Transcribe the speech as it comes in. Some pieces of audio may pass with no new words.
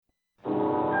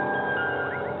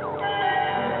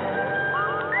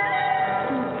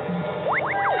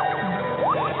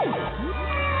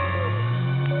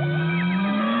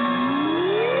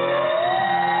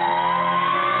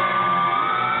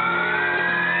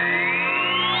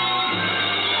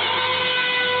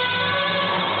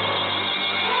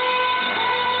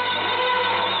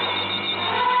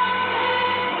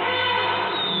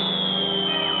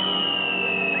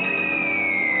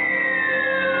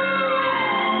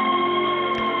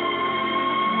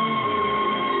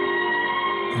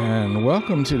And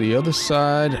welcome to the other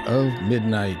side of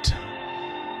midnight.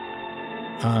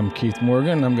 I'm Keith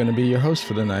Morgan. I'm going to be your host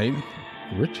for the night.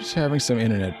 Richard's having some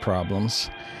internet problems.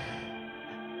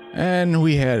 And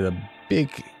we had a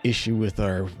big issue with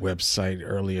our website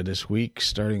earlier this week,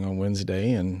 starting on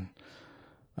Wednesday. And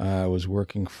I was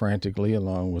working frantically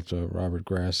along with Robert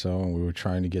Grasso, and we were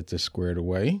trying to get this squared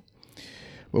away.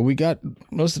 But we got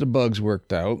most of the bugs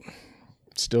worked out.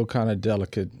 It's still kind of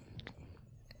delicate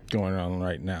going on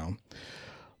right now.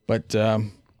 But other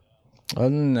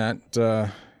than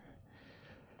that,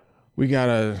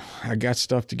 I got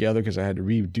stuff together because I had to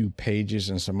redo pages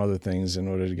and some other things in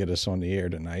order to get us on the air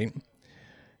tonight.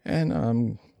 And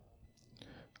I'm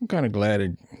kind of glad I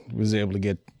was able to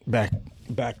get back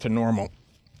to normal.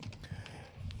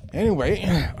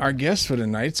 Anyway, our guest for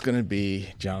tonight is going to be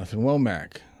Jonathan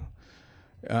Womack.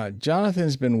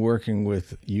 Jonathan's been working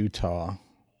with Utah,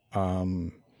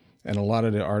 and a lot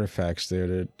of the artifacts there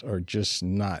that are just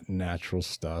not natural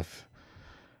stuff.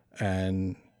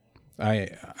 And I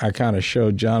kind of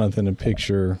showed Jonathan a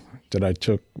picture that I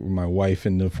took with my wife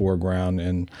in the foreground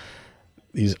and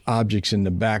these objects in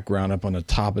the background up on the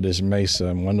top of this mesa.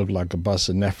 And one looked like a bust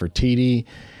of Nefertiti.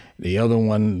 The other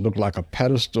one looked like a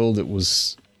pedestal that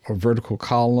was a vertical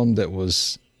column that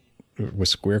was with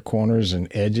square corners and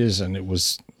edges, and it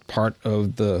was part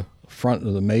of the front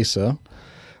of the mesa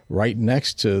right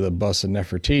next to the bust of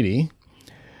Nefertiti.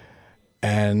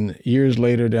 And years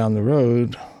later down the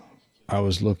road, I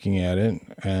was looking at it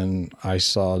and I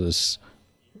saw this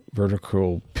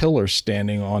vertical pillar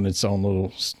standing on its own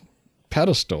little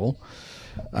pedestal,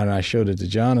 and I showed it to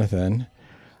Jonathan.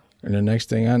 And the next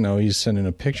thing I know, he's sending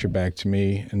a picture back to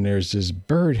me, and there's this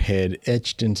bird head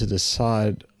etched into the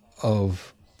side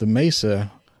of the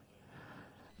mesa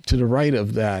to the right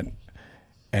of that.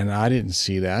 And I didn't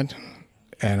see that.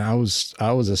 And I was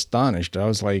astonished. I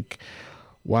was like,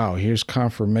 wow, here's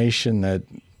confirmation that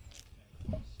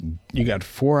you got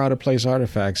 4 out-of-place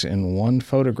artifacts in one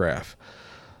photograph.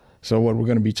 So what we're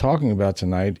going to be talking about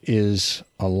tonight is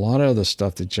a lot of the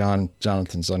stuff that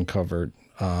Jonathan's uncovered,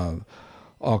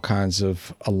 all kinds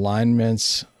of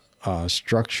alignments,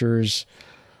 structures,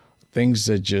 things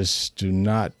that just do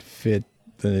not fit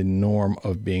the norm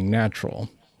of being natural.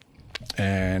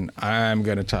 And I'm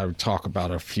going to talk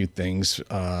about a few things.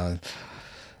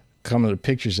 Some of the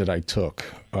pictures that I took.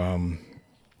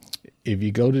 If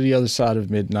you go to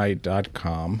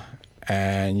theothersideofmidnight.com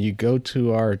and you go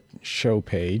to our show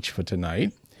page for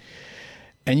tonight,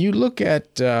 and you look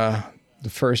at the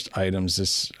first items,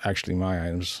 this is actually my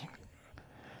items,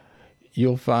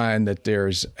 you'll find that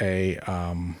there's a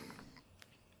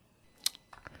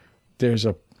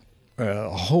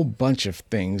whole bunch of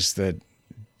things that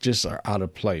just are out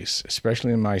of place,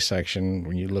 especially in my section.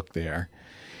 When you look there,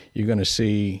 you're going to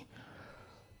see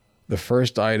the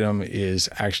first item is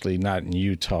actually not in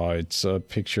Utah. It's a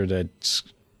picture that's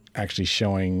actually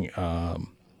showing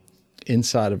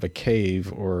inside of a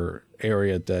cave or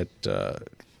area that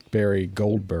Barry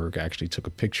Goldberg actually took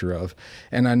a picture of.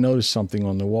 And I noticed something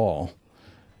on the wall,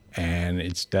 and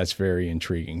that's very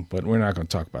intriguing. But we're not going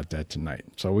to talk about that tonight.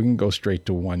 So we can go straight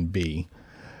to 1B.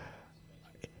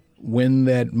 When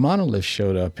that monolith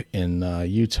showed up in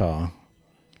Utah,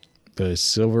 the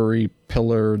silvery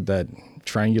pillar, that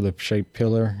triangular-shaped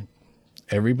pillar,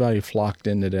 everybody flocked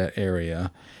into that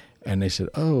area, and they said,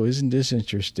 "Oh, isn't this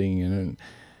interesting?"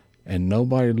 And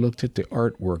nobody looked at the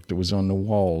artwork that was on the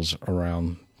walls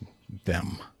around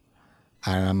them.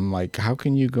 And I'm like, how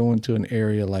can you go into an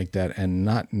area like that and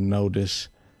not notice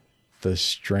the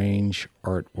strange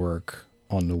artwork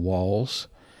on the walls?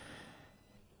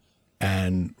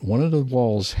 And one of the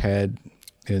walls had,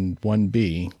 in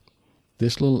 1B,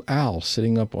 this little owl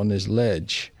sitting up on this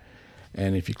ledge.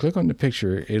 And if you click on the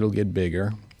picture, it'll get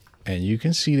bigger. And you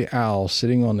can see the owl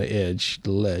sitting on the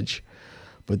ledge.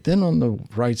 But then on the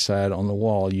right side, on the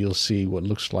wall, you'll see what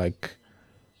looks like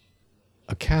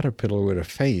a caterpillar with a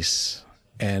face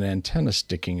and antenna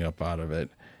sticking up out of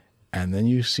it. And then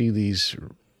you see these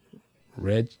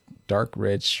dark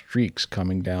red streaks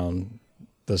coming down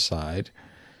the side.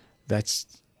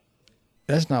 That's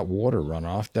not water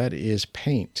runoff. That is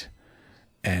paint.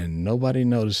 And nobody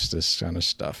noticed this kind of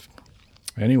stuff.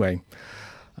 Anyway,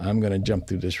 I'm going to jump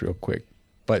through this real quick.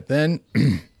 But then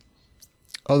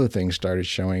other things started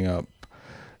showing up.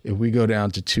 If we go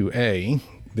down to 2A,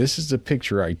 this is the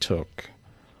picture I took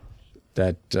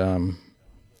that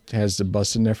has the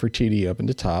bust of Nefertiti up in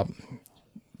the top,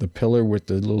 the pillar with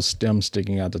the little stem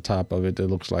sticking out the top of it that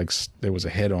looks like there was a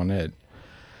head on it.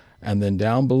 And then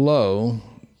down below,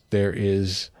 there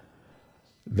is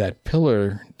that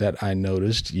pillar that I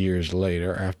noticed years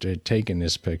later after I'd taken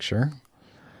this picture.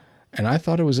 And I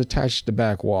thought it was attached to the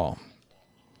back wall.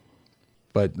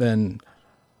 But then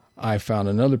I found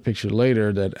another picture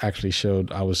later that actually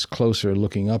showed I was closer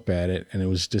looking up at it, and it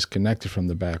was disconnected from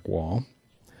the back wall.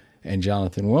 And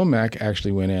Jonathan Womack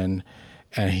actually went in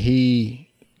and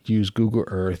he used Google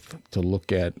Earth to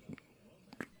look at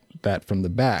that from the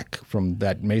back, from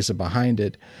that mesa behind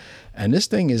it. And this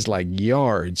thing is like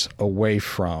yards away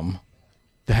from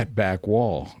that back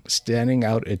wall, standing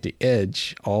out at the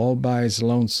edge all by its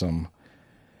lonesome.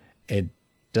 It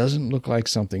doesn't look like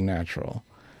something natural.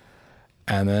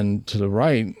 And then to the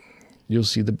right, you'll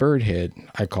see the bird head.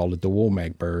 I call it the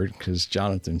Womack bird because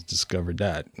Jonathan discovered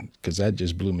that, because that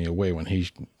just blew me away when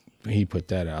he put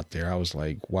that out there. I was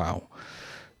like, wow,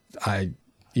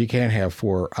 you can't have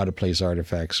 4 out-of-place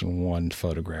artifacts in one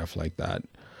photograph like that.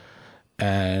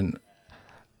 And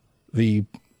the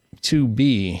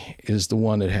 2B is the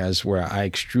one that has where I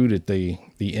extruded the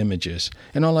images.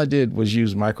 And all I did was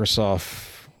use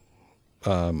Microsoft,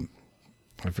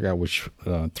 I forgot which,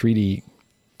 3D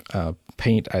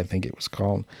Paint, I think it was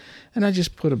called. And I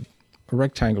just put a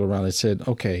rectangle around it, said,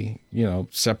 okay,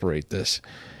 separate this.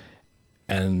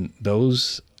 And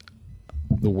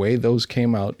the way those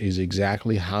came out is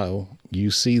exactly how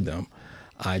you see them.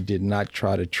 I did not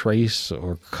try to trace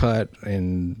or cut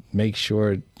and make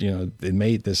sure, it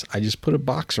made this. I just put a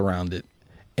box around it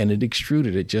and it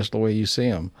extruded it just the way you see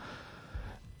them.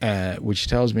 Which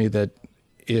tells me that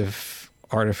if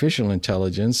artificial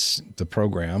intelligence, the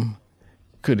program,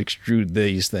 could extrude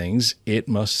these things, it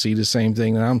must see the same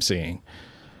thing that I'm seeing.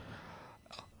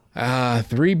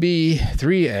 3A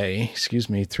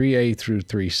through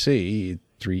 3C,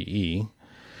 3E,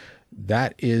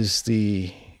 that is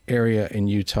the area in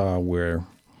Utah where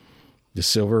the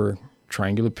silver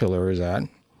triangular pillar is at.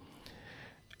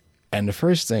 And the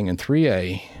first thing in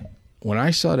 3A, when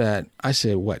I saw that, I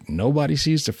said, what, nobody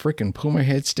sees the freaking puma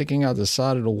head sticking out the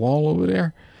side of the wall over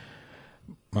there?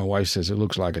 My wife says it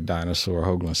looks like a dinosaur.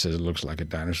 Hoagland says it looks like a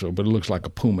dinosaur, but it looks like a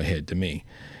puma head to me.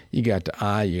 You got the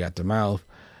eye, you got the mouth,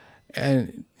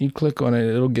 and you click on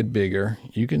it, it'll get bigger.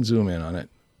 You can zoom in on it.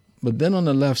 But then on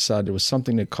the left side, there was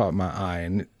something that caught my eye,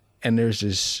 and there's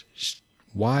this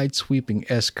wide sweeping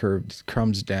S-curve that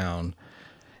comes down,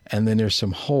 and then there's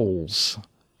some holes.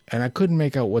 And I couldn't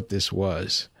make out what this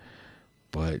was,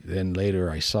 but then later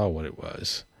I saw what it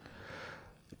was.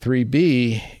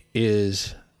 3B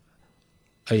is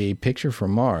a picture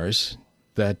from Mars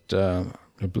that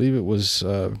I believe it was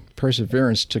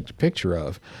Perseverance took the picture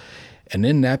of. And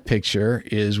in that picture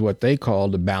is what they call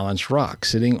the balanced rock,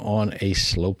 sitting on a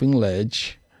sloping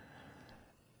ledge.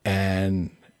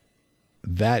 And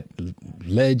that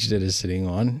ledge that is sitting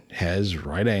on has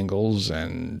right angles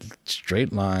and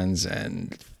straight lines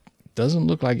and doesn't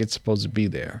look like it's supposed to be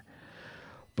there.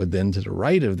 But then to the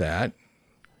right of that,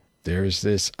 there's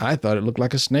this, I thought it looked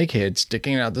like a snake head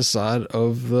sticking out the side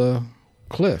of the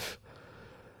cliff.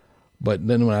 But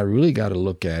then when I really got to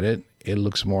look at it, it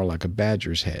looks more like a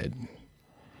badger's head.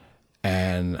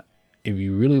 And if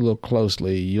you really look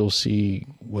closely, you'll see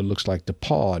what looks like the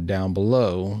paw down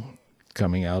below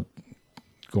coming out,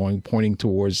 pointing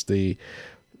towards the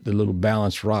little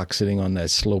balanced rock sitting on that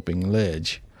sloping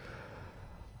ledge.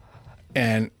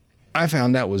 And I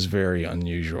found that was very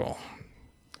unusual.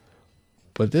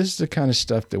 But this is the kind of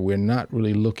stuff that we're not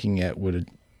really looking at with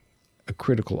a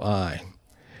critical eye.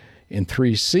 In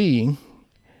 3C,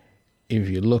 if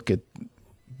you look at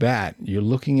that, you're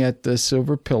looking at the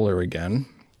silver pillar again,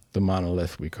 the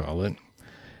monolith we call it.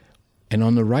 And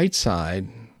on the right side,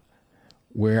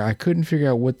 where I couldn't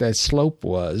figure out what that slope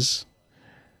was,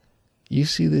 you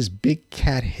see this big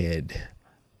cat head.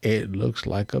 It looks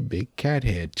like a big cat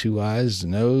head, 2 eyes,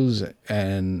 nose,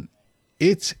 and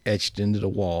it's etched into the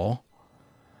wall.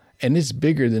 And it's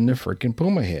bigger than the freaking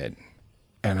puma head.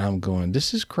 And I'm going,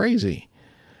 this is crazy.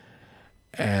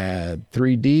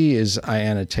 3D is I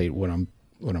annotate what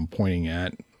I'm pointing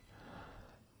at.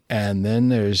 And then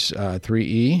there's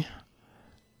 3E.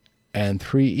 And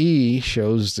 3E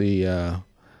shows the,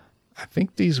 I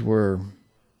think these were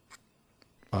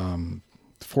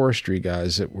forestry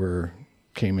guys that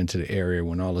came into the area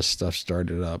when all this stuff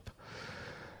started up.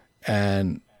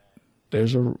 And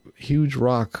there's a huge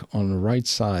rock on the right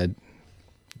side.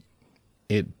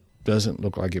 It doesn't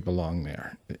look like it belonged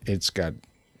there. It's got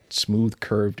smooth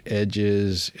curved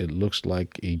edges. It looks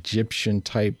like Egyptian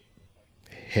type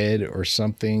head or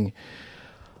something.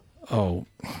 Oh,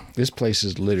 this place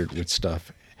is littered with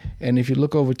stuff. And if you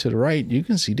look over to the right, you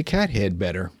can see the cat head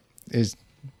better. It's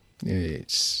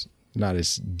not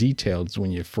as detailed as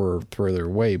when you're further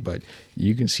away, but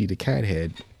you can see the cat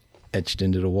head etched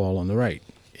into the wall on the right.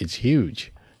 It's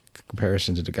huge in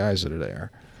comparison to the guys that are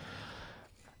there.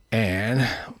 And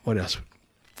what else?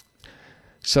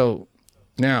 So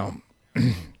now,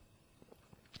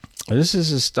 this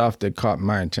is the stuff that caught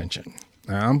my attention.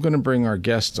 Now, I'm going to bring our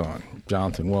guest on,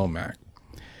 Jonathan Womack,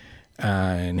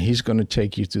 and he's going to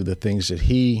take you through the things that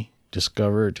he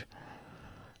discovered,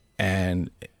 and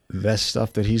that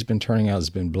stuff that he's been turning out has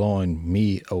been blowing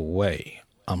me away.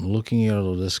 I'm looking at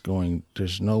all this going,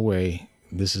 there's no way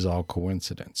this is all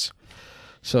coincidence.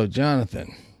 So,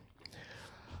 Jonathan,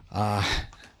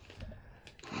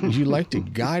 would you like to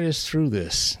guide us through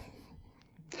this?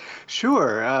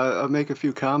 Sure. I'll make a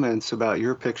few comments about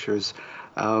your pictures.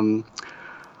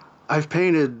 I've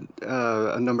painted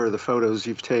a number of the photos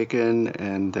you've taken,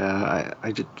 and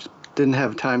I just didn't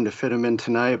have time to fit them in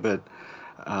tonight, but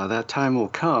that time will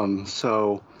come.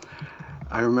 So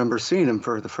I remember seeing them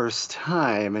for the first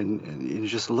time, and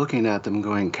just looking at them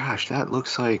going, gosh, that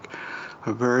looks like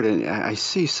a bird, and I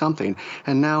see something.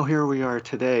 And now here we are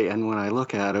today, and when I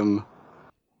look at them,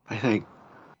 I think,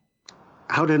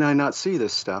 how did I not see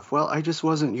this stuff? Well, I just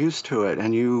wasn't used to it,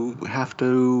 and you have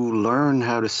to learn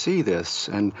how to see this,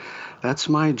 and that's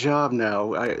my job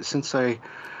now. Since I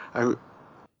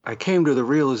came to the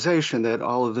realization that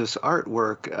all of this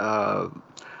artwork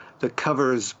that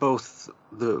covers both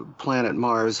the planet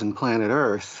Mars and planet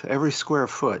Earth, every square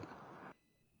foot,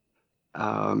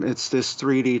 it's this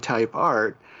 3D type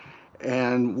art,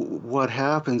 and what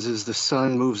happens is the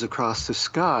sun moves across the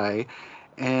sky,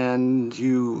 and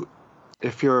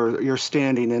if you're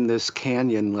standing in this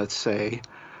canyon, let's say,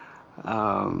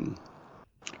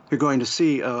 you're going to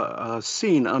see a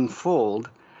scene unfold,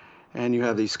 and you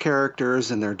have these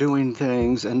characters, and they're doing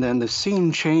things, and then the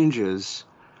scene changes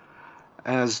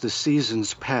as the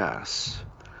seasons pass.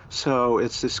 So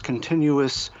it's this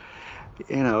continuous,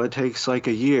 it takes like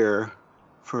a year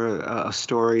for a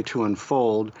story to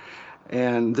unfold,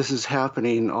 and this is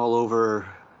happening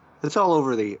it's all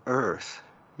over the earth.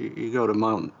 You go to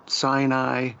Mount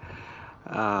Sinai,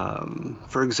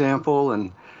 for example,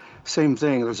 and same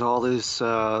thing. There's all this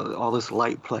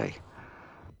light play.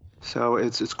 So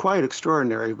it's quite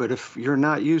extraordinary. But if you're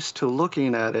not used to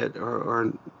looking at it,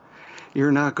 or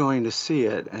you're not going to see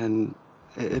it, and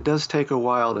it does take a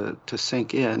while to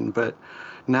sink in. But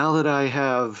now that I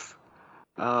have,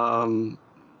 the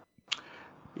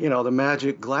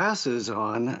magic glasses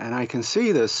on, and I can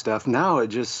see this stuff now,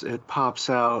 it pops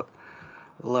out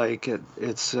like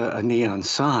it's a neon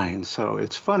sign. So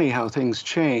it's funny how things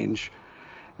change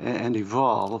and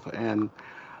evolve. And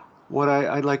what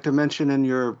I'd like to mention in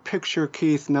your picture,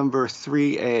 Keith, number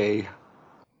 3A.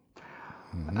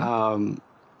 Now,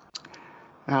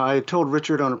 I told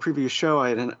Richard on a previous show I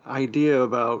had an idea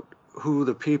about who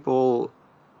the people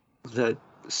that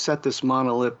set this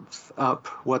monolith up,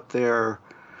 what their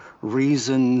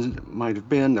reason might have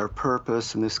been, their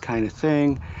purpose, and this kind of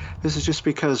thing. This is just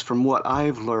because from what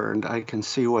I've learned, I can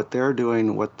see what they're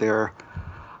doing,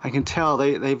 I can tell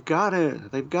they've got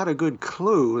a good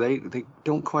clue. They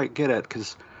don't quite get it,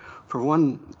 because for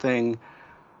one thing,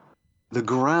 the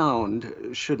ground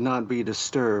should not be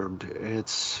disturbed.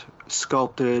 It's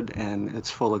sculpted, and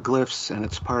it's full of glyphs, and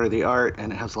it's part of the art,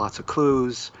 and it has lots of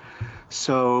clues.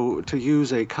 So to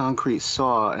use a concrete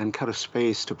saw and cut a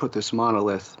space to put this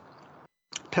monolith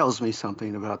tells me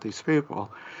something about these people.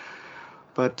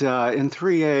 But in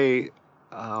 3A,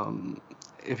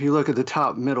 if you look at the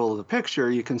top middle of the picture,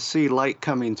 you can see light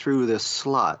coming through this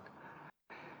slot.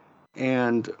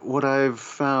 And what I've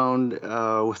found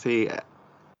with the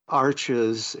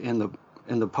arches in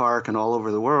the park and all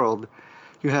over the world,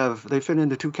 they fit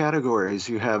into two categories.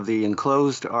 You have the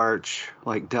enclosed arch,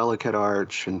 like delicate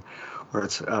arch, and where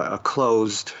it's a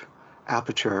closed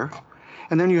aperture.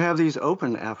 And then you have these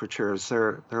open apertures.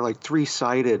 They're like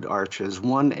three-sided arches.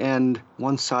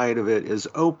 One side of it is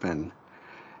open.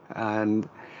 And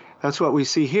that's what we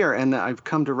see here. And I've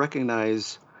come to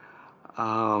recognize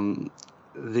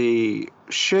the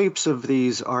shapes of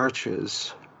these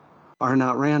arches are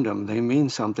not random. They mean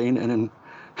something. And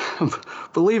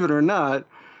believe it or not,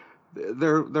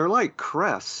 they're like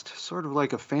crest, sort of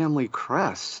like a family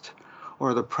crest,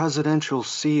 or the presidential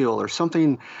seal, or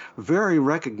something very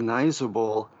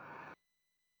recognizable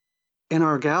in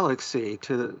our galaxy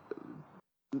to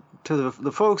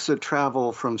the folks that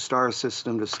travel from star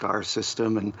system to star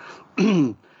system,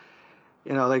 and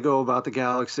they go about the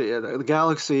galaxy. The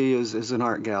galaxy is an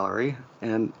art gallery,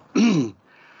 and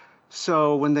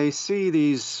so when they see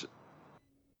these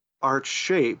arch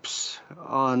shapes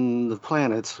on the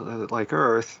planets like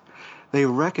Earth, they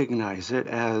recognize it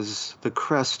as the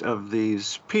crest of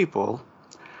these people,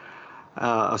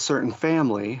 a certain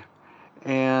family,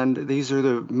 and these are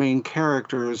the main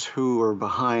characters who are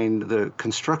behind the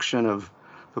construction of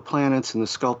the planets and the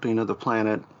sculpting of the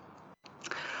planet.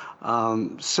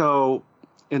 So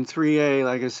in 3A,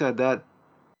 like I said, that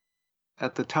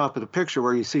at the top of the picture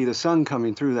where you see the sun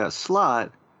coming through that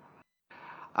slot,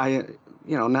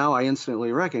 now I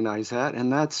instantly recognize that.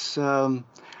 And that's,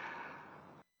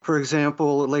 for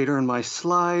example, later in my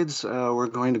slides, we're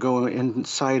going to go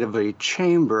inside of a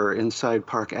chamber inside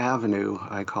Park Avenue.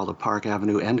 I call it Park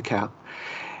Avenue end cap.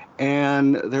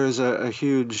 And there's a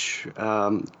huge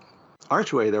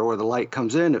archway there where the light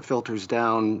comes in. It filters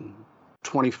down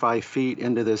 25 feet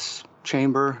into this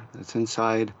chamber that's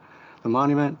inside the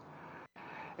monument.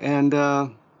 And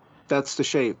that's the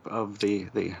shape of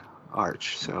the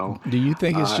arch. So, do you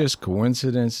think it's just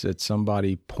coincidence that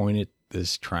somebody pointed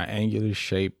this triangular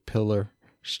shaped pillar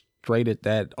straight at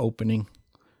that opening?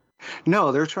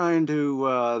 No, they're trying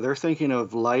to, they're thinking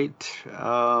of light,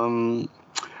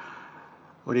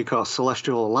 what do you call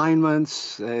celestial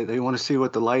alignments. They want to see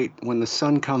what the light, when the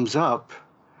sun comes up,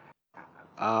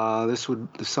 the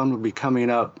sun would be coming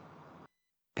up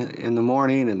in the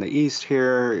morning in the east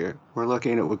here. We're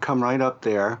looking, it would come right up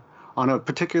there on a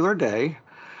particular day.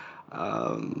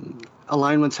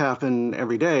 Alignments happen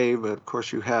every day, but of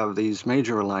course you have these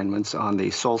major alignments on the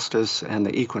solstice and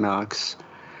the equinox.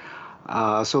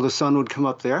 So the sun would come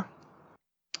up there.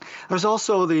 There's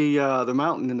also the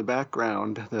mountain in the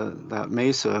background, that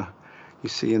mesa you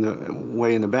see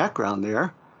way in the background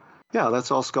there. Yeah,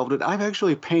 that's all sculpted. I've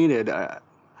actually painted.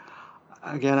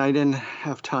 Again, I didn't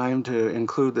have time to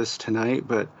include this tonight,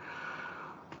 but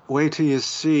wait till you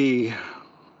see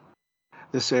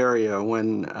this area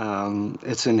when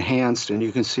it's enhanced and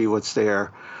you can see what's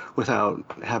there without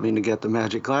having to get the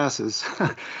magic glasses.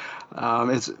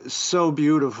 It's so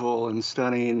beautiful and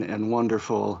stunning and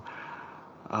wonderful.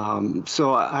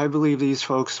 So I believe these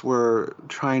folks were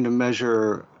trying to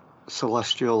measure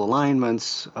celestial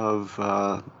alignments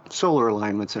of solar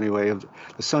alignments anyway, of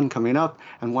the sun coming up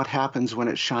and what happens when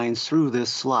it shines through this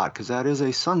slot, because that is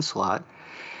a sun slot.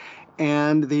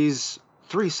 And these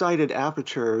three-sided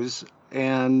apertures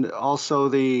and also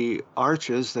the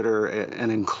arches that are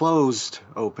an enclosed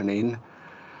opening,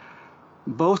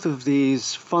 both of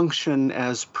these function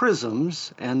as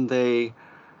prisms, and they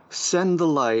send the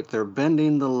light, they're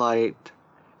bending the light,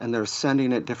 and they're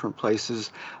sending it different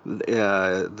places.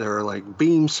 They're like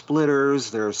beam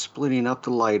splitters. They're splitting up the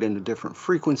light into different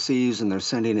frequencies, and they're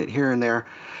sending it here and there.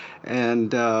 And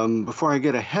before I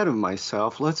get ahead of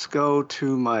myself, let's go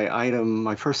to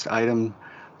my first item,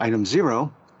 item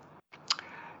 0,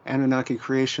 Anunnaki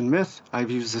creation myth.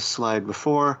 I've used this slide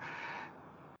before.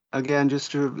 Again,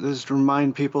 just to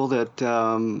remind people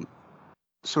that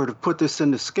sort of put this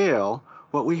into scale,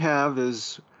 what we have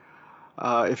is,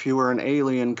 if you were an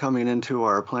alien coming into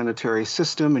our planetary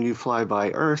system and you fly by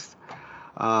Earth,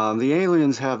 the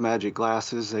aliens have magic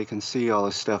glasses. They can see all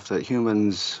the stuff that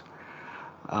humans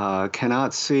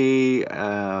cannot see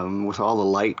with all the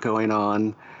light going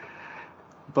on.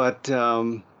 But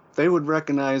they would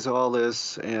recognize all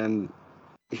this. And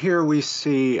here we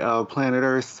see planet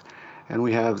Earth, and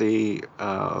we have the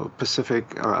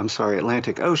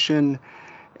Atlantic Ocean,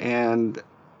 and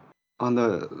on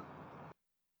the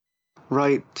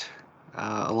right,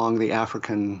 along the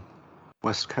African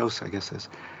west coast, I guess is,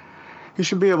 you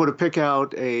should be able to pick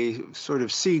out a sort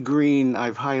of sea green.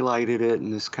 I've highlighted it in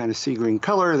this kind of sea green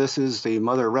color. This is the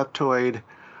mother reptoid.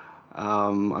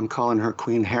 I'm calling her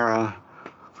Queen Hera,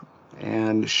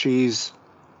 and she's,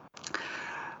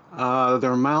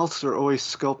 their mouths are always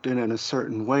sculpted in a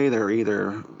certain way. They're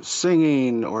either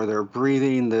singing or they're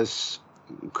breathing this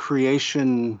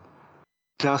creation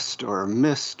dust or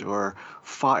mist or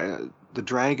fire. The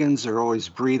dragons are always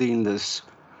breathing this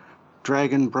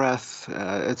dragon breath.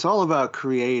 It's all about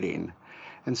creating.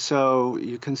 And so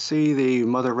you can see the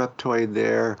mother reptoid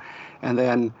there. And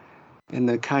then in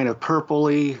the kind of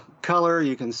purpley color,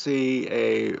 you can see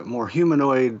a more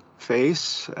humanoid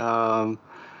face,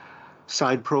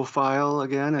 side profile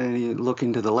again, and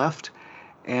looking to the left.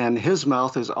 And his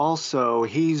mouth is also,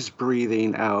 he's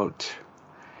breathing out.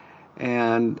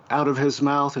 And out of his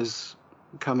mouth is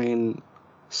coming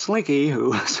Slinky,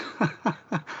 who's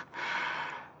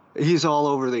he's all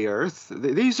over the earth.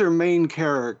 These are main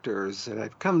characters that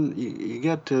I've come, you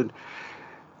get to,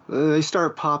 they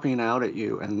start popping out at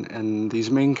you, and these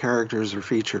main characters are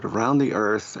featured around the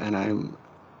earth, and I'm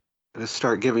going to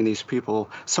start giving these people,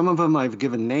 some of them I've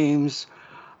given names,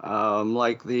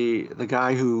 like the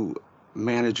guy who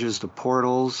manages the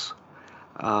portals.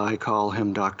 I call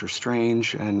him Dr.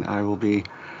 Strange, and I will be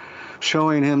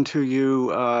showing him to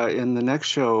you in the next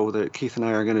show that Keith and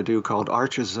I are going to do called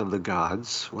Arches of the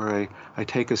Gods, where I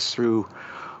take us through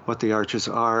what the arches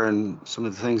are and some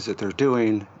of the things that they're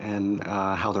doing and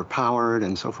how they're powered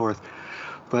and so forth.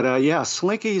 But yeah,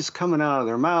 Slinky's coming out of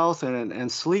their mouth,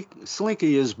 and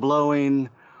Slinky is blowing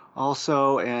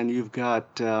also, and you've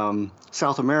got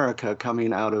South America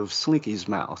coming out of Slinky's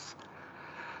mouth.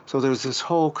 So there's this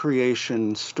whole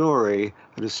creation story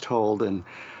that is told, and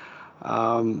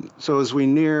so as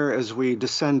we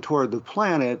descend toward the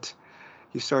planet,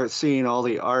 you start seeing all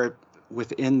the art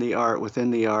within the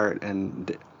art,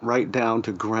 and right down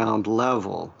to ground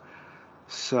level.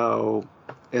 So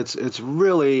it's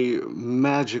really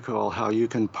magical how you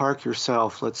can park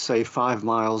yourself, let's say 5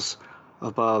 miles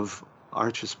above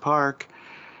Arches Park,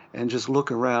 and just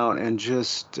look around and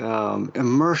just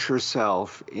immerse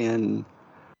yourself in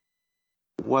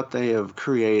what they have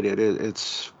created.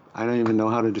 It's I don't even know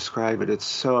how to describe it. It's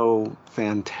so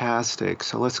fantastic.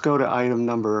 So let's go to item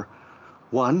number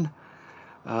 1,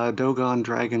 Dogon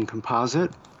Dragon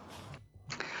Composite.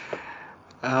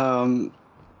 Oh,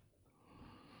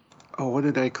 what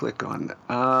did I click on?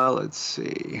 Let's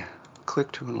see.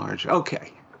 Click to enlarge.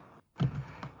 Okay.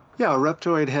 Yeah, a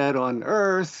reptoid head on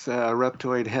Earth, a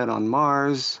reptoid head on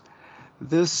Mars.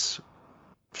 This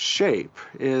shape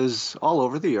is all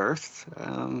over the Earth.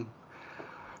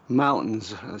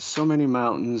 Mountains, so many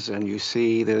mountains, and you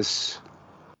see this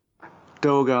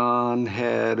Dogon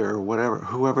head or whatever,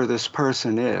 whoever this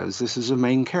person is. This is a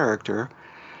main character.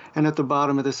 And at the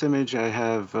bottom of this image, I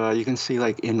have, you can see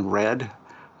like in red,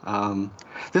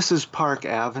 this is Park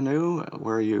Avenue,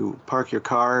 where you park your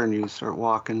car and you start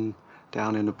walking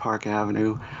down into Park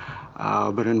Avenue.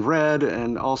 But in red,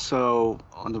 and also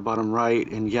on the bottom right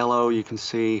in yellow, you can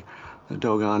see the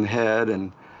Dogon head.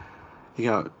 And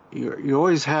you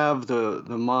always have the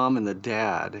mom and the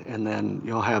dad, and then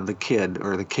you'll have the kid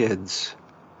or the kids.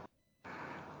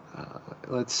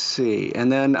 Let's see. And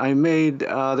then I made,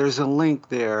 there's a link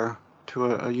there to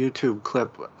a YouTube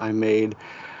clip I made.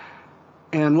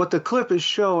 And what the clip is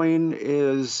showing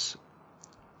is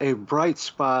a bright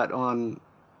spot on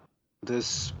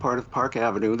this part of Park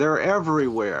Avenue. They're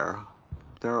everywhere.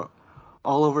 They're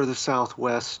all over the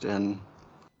Southwest and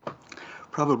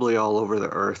probably all over the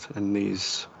Earth in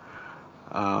these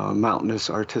mountainous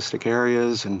artistic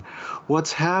areas. And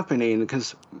what's happening,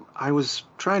 because I was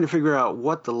trying to figure out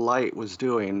what the light was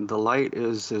doing. The light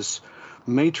is this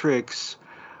matrix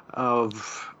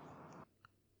of,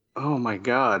 oh my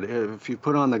God, if you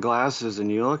put on the glasses and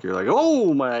you look, you're like,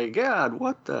 oh my God,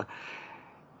 what the?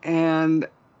 And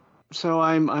so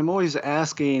I'm always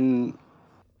asking,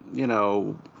 you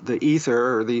know, the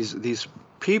ether or these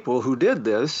people who did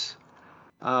this,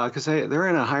 because they're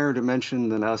in a higher dimension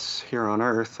than us here on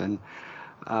Earth. And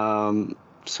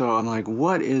so I'm like,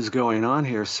 what is going on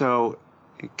here? So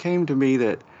it came to me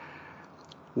that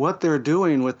what they're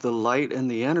doing with the light and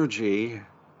the energy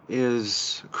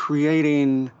is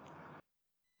creating,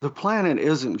 the planet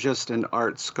isn't just an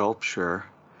art sculpture.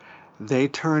 They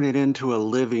turn it into a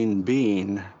living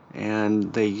being,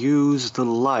 and they use the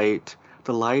light.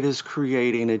 The light is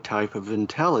creating a type of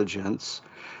intelligence.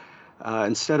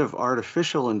 Instead of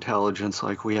artificial intelligence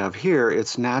like we have here,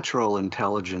 it's natural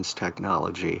intelligence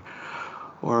technology,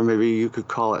 or maybe you could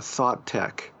call it thought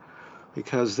tech,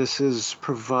 because this is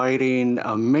providing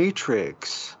a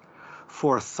matrix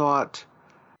for thought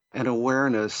and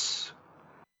awareness.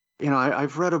 You know,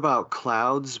 I've read about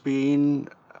clouds being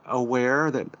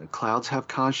aware, that clouds have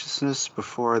consciousness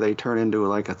before they turn into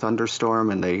like a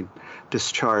thunderstorm and they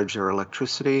discharge their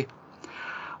electricity.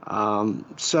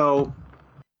 So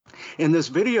in this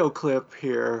video clip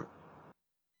here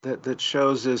that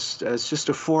shows this as just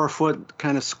a 4-foot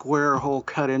kind of square hole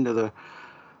cut into the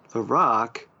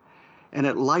rock, and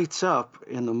it lights up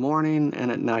in the morning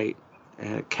and at night,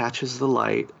 and it catches the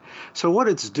light. So what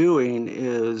it's doing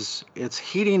is it's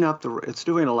heating up it's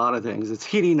doing a lot of things. It's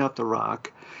heating up the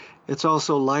rock. It's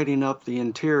also lighting up the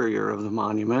interior of the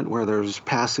monument where there's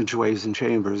passageways and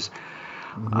chambers.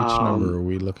 Which number are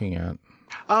we looking at?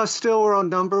 Still we're on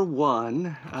number 1,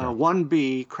 okay.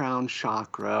 1B, Crown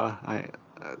Chakra.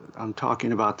 I'm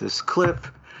talking about this clip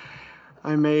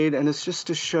I made, and it's just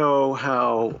to show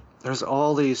how there's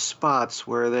all these spots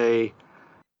where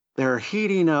they're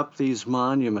heating up these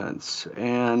monuments.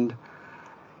 And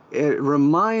it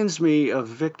reminds me of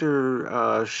Victor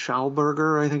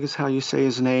Schauberger, I think is how you say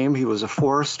his name. He was a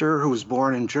forester who was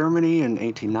born in Germany in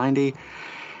 1890,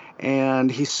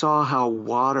 and he saw the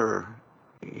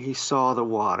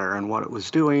water and what it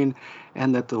was doing,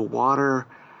 and that the water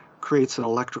creates an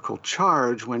electrical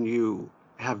charge when you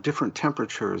have different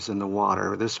temperatures in the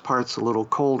water. This part's a little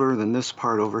colder than this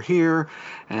part over here,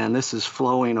 and this is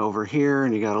flowing over here,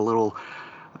 and you got a little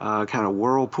kind of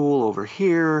whirlpool over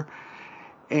here.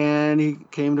 And he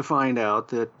came to find out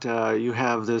that you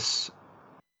have this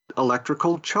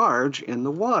electrical charge in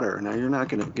the water. Now, you're not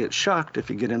going to get shocked if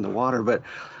you get in the water, but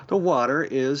the water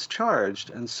is charged,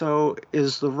 and so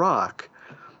is the rock.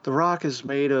 The rock is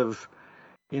made of,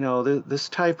 this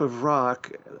type of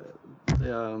rock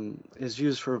is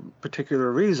used for a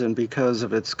particular reason because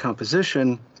of its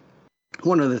composition.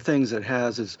 One of the things it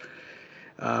has is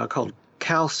called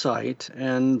calcite,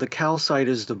 and the calcite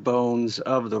is the bones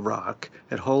of the rock.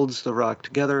 It holds the rock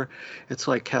together. It's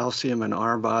like calcium in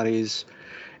our bodies.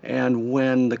 And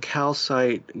when the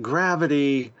calcite,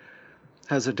 gravity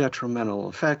has a detrimental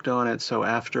effect on it. So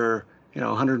after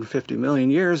 150 million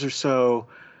years or so,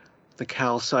 the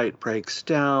calcite breaks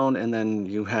down, and then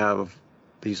you have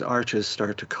these arches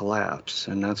start to collapse,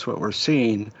 and that's what we're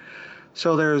seeing.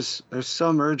 So there's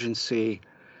some urgency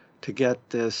to get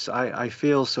this. I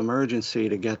feel some urgency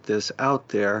to get this out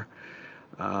there,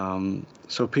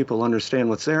 so people understand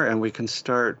what's there, and we can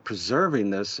start preserving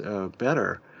this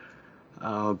better.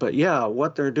 But yeah,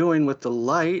 what they're doing with the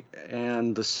light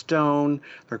and the stone,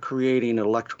 they're creating an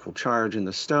electrical charge in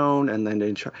the stone, and then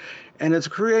and it's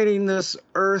creating this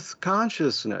earth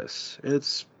consciousness.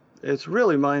 It's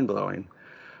really mind-blowing.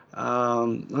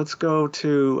 Let's go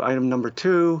to item number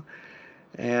 2,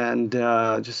 and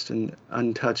just an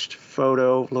untouched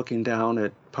photo looking down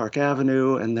at Park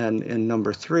Avenue, and then in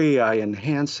number 3, I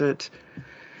enhance it.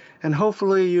 And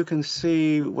hopefully you can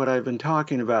see what I've been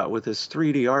talking about with this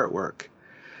 3D artwork.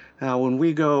 Now, when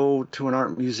we go to an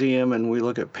art museum and we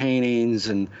look at paintings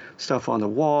and stuff on the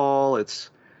wall, it's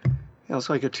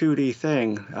like a 2D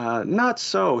thing. Not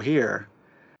so here.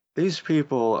 These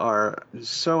people are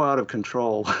so out of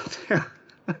control.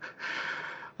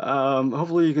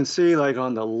 Hopefully you can see, like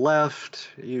on the left,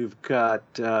 you've got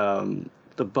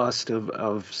the bust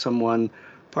of someone.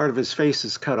 Part of his face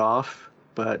is cut off,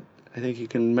 but I think you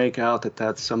can make out that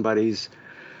that's somebody's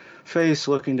face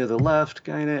looking to the left,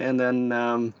 kind of. And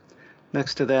then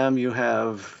next to them, you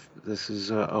have, this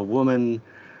is a woman,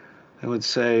 I would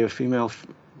say a female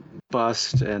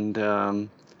bust, and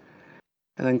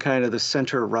then kind of the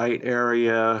center right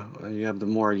area, you have the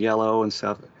more yellow and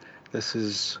stuff. This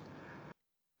is,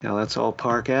 that's all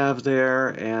Park Ave there.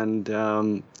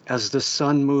 And as the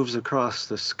sun moves across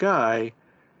the sky,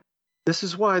 this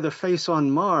is why the face on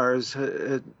Mars,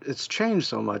 it's changed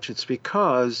so much. It's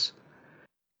because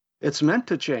it's meant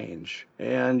to change,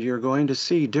 and you're going to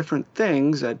see different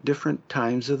things at different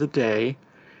times of the day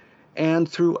and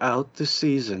throughout the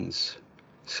seasons.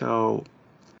 So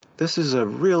this is a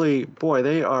really, boy,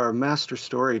 they are master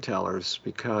storytellers,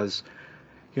 because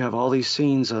you have all these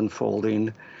scenes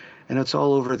unfolding, and it's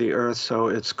all over the earth, so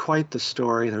it's quite the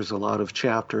story. There's a lot of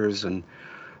chapters, and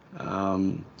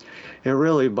it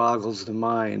really boggles the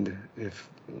mind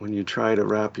when you try to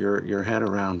wrap your head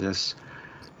around this.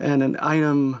 And an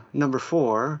item number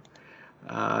 4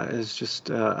 is just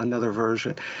another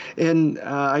version.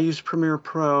 I use Premiere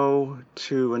Pro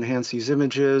to enhance these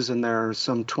images, and there are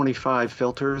some 25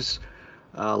 filters,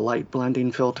 light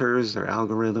blending filters, they're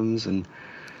algorithms. And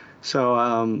so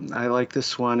I like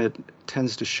this one. It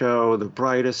tends to show the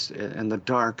brightest and the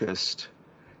darkest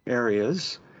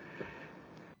areas.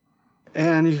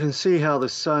 And you can see how the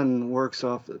sun works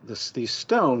off these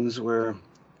stones where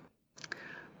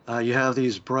you have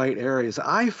these bright areas.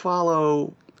 I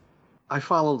follow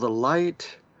the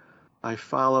light, I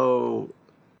follow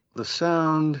the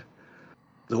sound,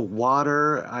 the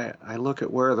water. I look at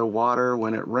where the water,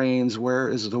 when it rains, where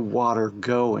is the water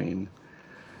going?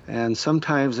 And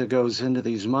sometimes it goes into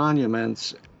these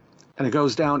monuments, and it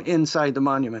goes down inside the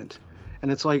monument. And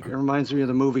it's like, it reminds me of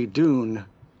the movie Dune.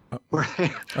 Where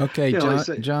Okay,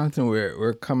 Jonathan,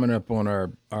 we're coming up on our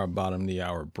bottom of the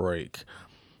hour break.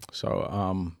 So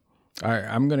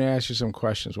I'm going to ask you some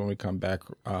questions when we come back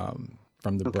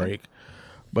from the break.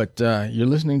 But you're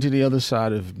listening to The Other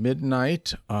Side of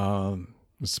Midnight. The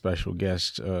special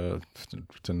guest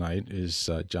tonight is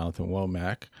Jonathan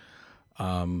Womack.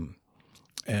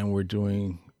 And we're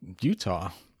doing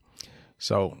Utah.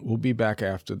 So we'll be back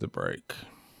after the break.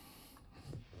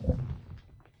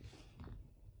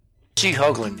 C.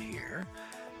 Hoagland here.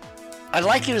 I'd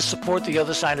like you to support The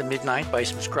Other Side of Midnight by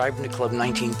subscribing to Club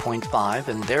 19.5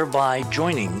 and thereby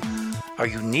joining our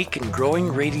unique and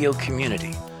growing radio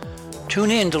community.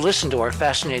 Tune in to listen to our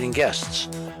fascinating guests,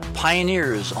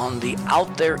 pioneers on the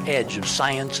out there edge of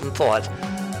science and thought,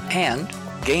 and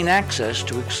gain access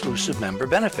to exclusive member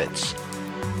benefits.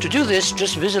 To do this,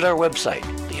 just visit our website,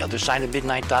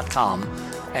 theothersideofmidnight.com,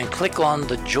 and click on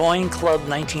the Join Club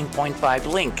 19.5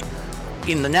 link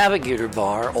in the navigator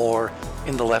bar or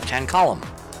in the left-hand column.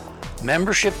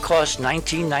 Membership costs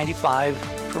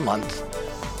 $19.95 per month,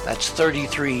 That's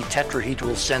 33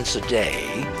 tetrahedral cents a day.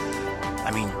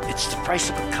 I mean, it's the price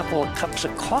of a couple of cups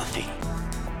of coffee.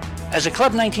 As a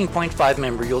Club 19.5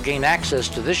 member, you'll gain access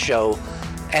to this show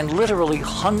and literally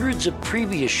hundreds of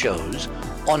previous shows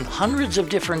on hundreds of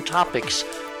different topics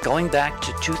going back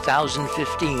to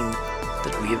 2015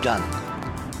 that we have done.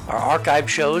 Our archive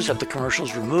shows have the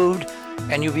commercials removed,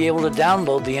 and you'll be able to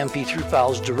download the MP3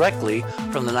 files directly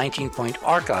from the 19-point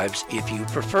archives if you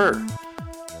prefer.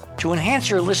 To enhance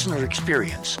your listener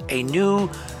experience, a new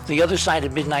The Other Side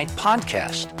of Midnight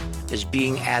podcast is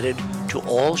being added to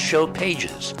all show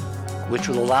pages, which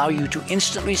will allow you to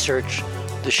instantly search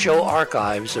the show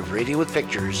archives of Radio with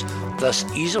Pictures, thus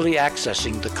easily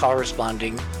accessing the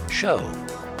corresponding show.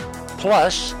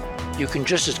 Plus, you can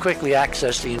just as quickly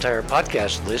access the entire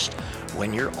podcast list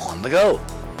when you're on the go.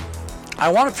 I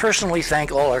want to personally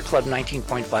thank all our Club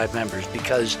 19.5 members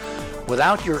because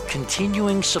without your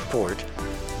continuing support,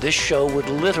 this show would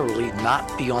literally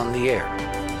not be on the air.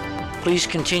 Please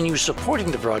continue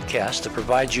supporting the broadcast that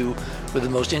provides you with the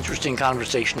most interesting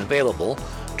conversation available,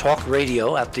 talk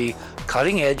radio at the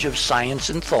cutting edge of science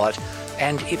and thought,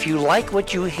 and if you like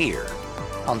what you hear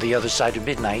on The Other Side of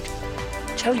Midnight,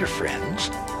 tell your friends,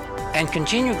 and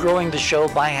continue growing the show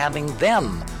by having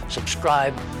them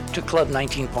subscribe to Club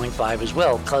 19.5 as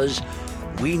well, because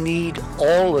we need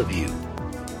all of you.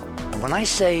 And when I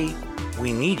say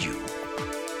we need you,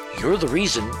 you're the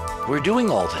reason we're doing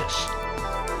all this.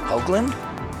 Hoagland,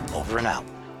 over and out.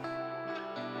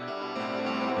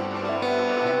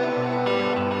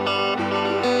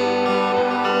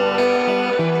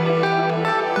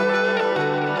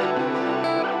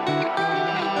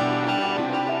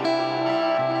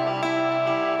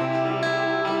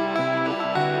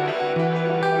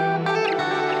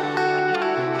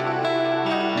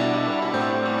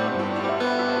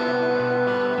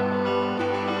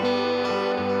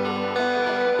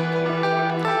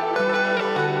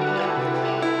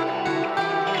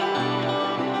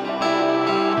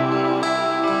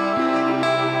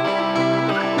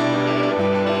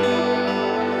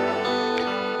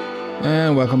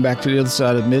 Welcome back to The Other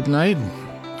Side of Midnight.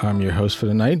 I'm your host for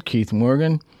the night, Keith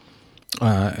Morgan,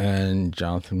 and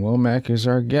Jonathan Womack is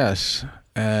our guest.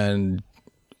 And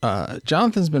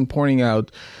Jonathan's been pointing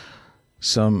out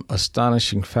some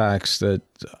astonishing facts that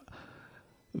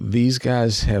these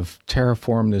guys have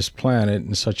terraformed this planet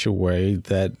in such a way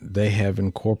that they have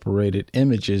incorporated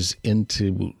images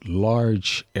into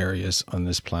large areas on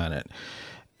this planet.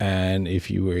 And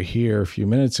if you were here a few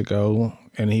minutes ago,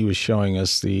 and he was showing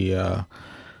us the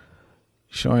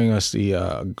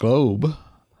globe,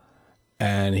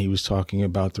 and he was talking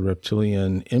about the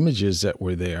reptilian images that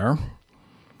were there.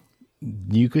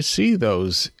 You could see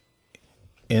those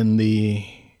in the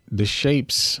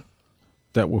shapes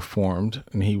that were formed,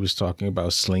 and he was talking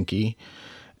about Slinky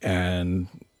and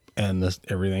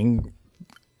everything.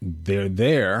 They're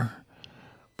there,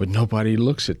 but nobody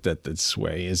looks at that this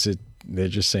way. They're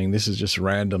just saying this is just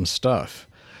random stuff.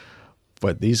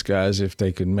 But these guys, if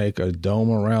they could make a dome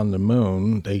around the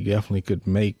moon, they definitely could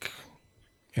make,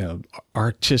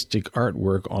 artistic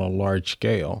artwork on a large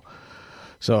scale.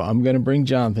 So I'm going to bring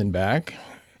Jonathan back.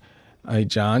 Hi,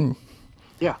 John.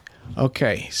 Yeah.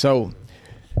 Okay. So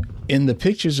in the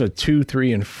pictures of 2,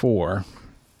 3, and 4,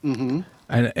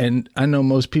 and I know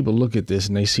most people look at this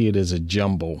and they see it as a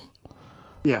jumble.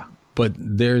 Yeah. But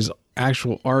there's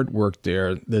actual artwork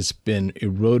there that's been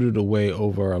eroded away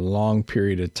over a long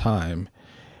period of time,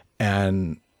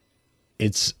 and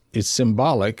it's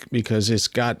symbolic because it's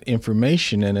got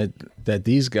information in it that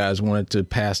these guys wanted to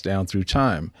pass down through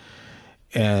time.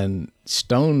 And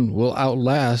stone will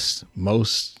outlast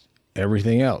most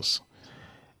everything else,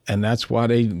 and that's why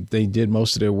they did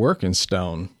most of their work in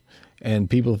stone. And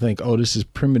people think, oh, this is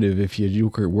primitive if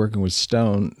you're working with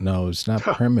stone. No, it's not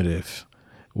primitive.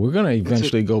 We're going to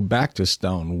eventually go back to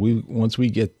stone. Once we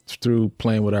get through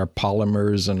playing with our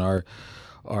polymers and our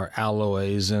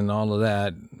alloys and all of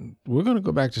that, we're going to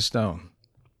go back to stone.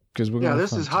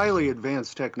 This is highly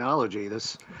advanced technology.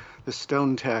 This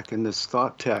stone tech and this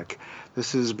thought tech.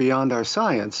 This is beyond our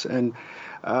science. And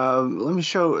let me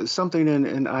show something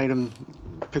in item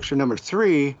picture number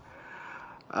 3.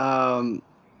 I'm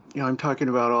talking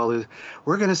about all this.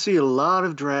 We're going to see a lot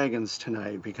of dragons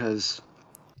tonight because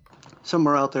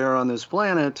somewhere out there on this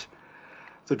planet,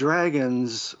 the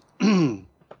dragons,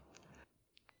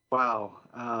 wow,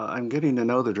 I'm getting to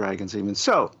know the dragons even.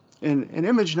 So in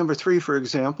image number 3, for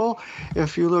example,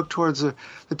 if you look towards the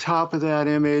top of that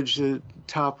image, the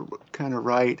top kind of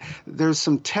right, there's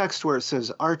some text where it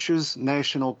says Arches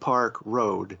National Park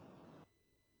Road.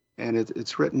 And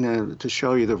it's written to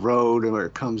show you the road and where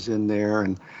it comes in there.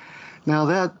 And Now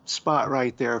that spot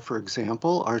right there, for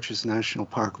example, Arches National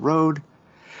Park Road,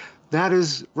 that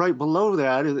is right below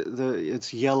that.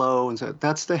 It's yellow, and so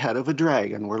that's the head of a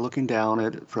dragon. We're looking down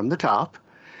at it from the top,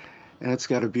 and it's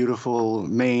got a beautiful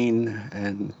mane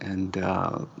and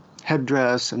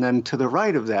headdress. And then to the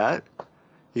right of that,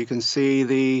 you can see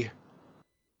the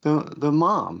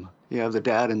mom. You have the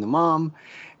dad and the mom,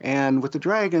 and with the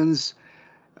dragons,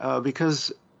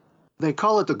 because they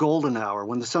call it the golden hour.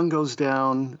 When the sun goes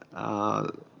down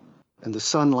and the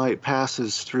sunlight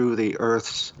passes through the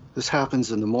Earth's, this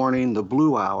happens in the morning, the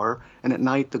blue hour, and at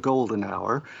night, the golden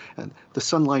hour. And the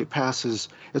sunlight passes,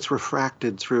 it's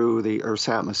refracted through the Earth's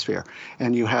atmosphere,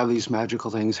 and you have these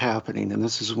magical things happening. And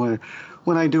this is when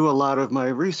I do a lot of my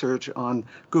research on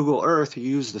Google Earth, you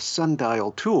use the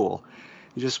sundial tool.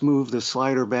 You just move the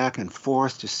slider back and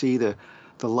forth to see the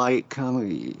light come,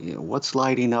 what's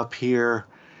lighting up here.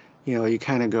 You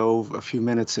kind of go a few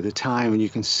minutes at a time and you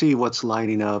can see what's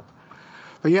lighting up.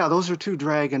 But yeah, those are two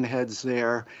dragon heads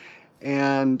there.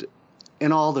 And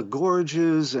in all the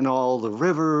gorges and all the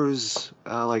rivers,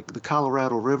 like the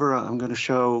Colorado River, I'm going to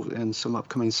show in some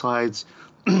upcoming slides,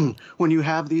 when you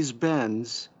have these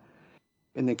bends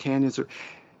in the canyons,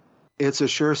 it's a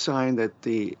sure sign that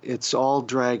it's all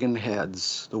dragon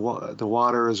heads. The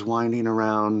water is winding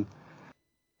around,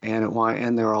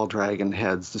 and they're all dragon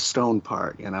heads, the stone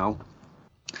part,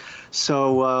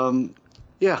 So,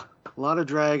 yeah, a lot of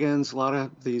dragons, a lot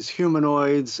of these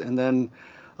humanoids, and then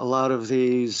a lot of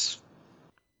these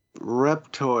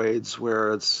reptoids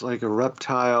where it's like a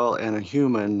reptile and a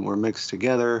human were mixed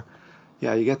together.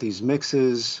 Yeah, you get these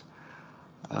mixes.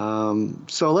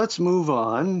 So let's move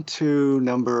on to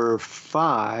number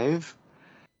 5.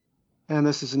 And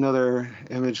this is another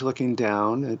image looking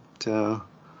down at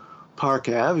Park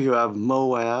Ave. You have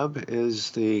Moab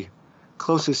is the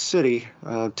closest city,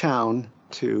 town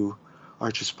to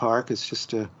Arches Park. It's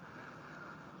just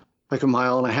like a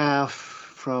mile and a half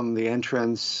from the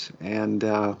entrance. And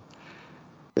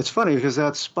it's funny because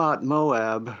that spot,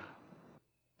 Moab,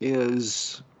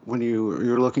 is when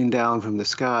you're looking down from the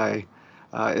sky,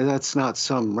 that's not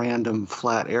some random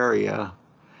flat area.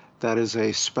 That is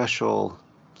a special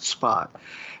spot.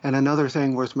 And another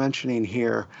thing worth mentioning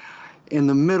here, in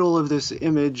the middle of this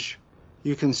image,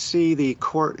 you can see the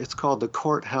court. It's called the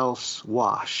Courthouse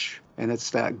Wash. And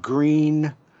it's that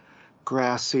green,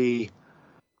 grassy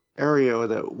area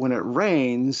that when it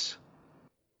rains,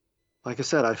 like I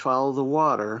said, I follow the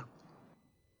water.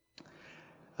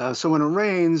 So when it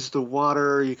rains, the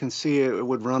water, you can see it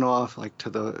would run off like to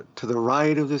the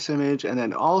right of this image, and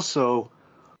then also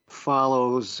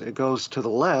it goes to the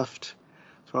left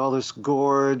through all this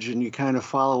gorge, and you kind of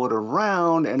follow it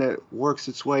around, and it works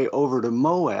its way over to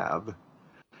Moab.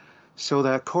 So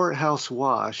that Courthouse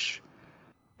Wash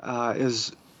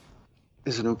is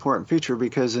an important feature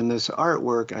because in this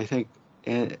artwork, I think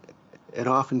it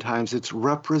oftentimes it's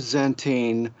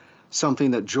representing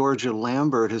something that Georgia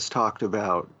Lambert has talked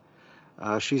about.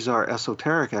 She's our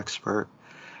esoteric expert.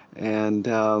 And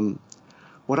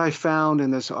what I found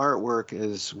in this artwork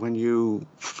is when you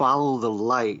follow the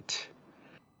light,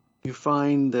 you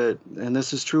find that, and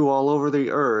this is true all over the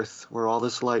earth where all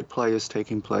this light play is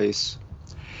taking place,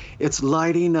 it's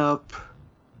lighting up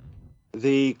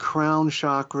the crown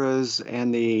chakras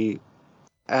and the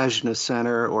Ajna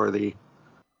center, or the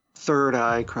third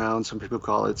eye crown, some people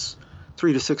call it. It's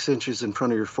 3 to 6 inches in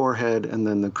front of your forehead, and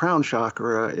then the crown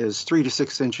chakra is 3 to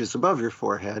 6 inches above your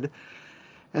forehead.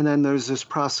 And then there's this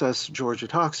process Georgia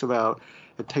talks about.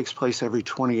 It takes place every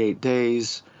 28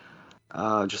 days,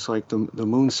 just like the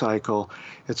moon cycle.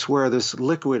 It's where this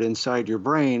liquid inside your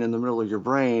brain, in the middle of your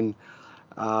brain,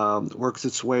 works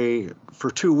its way for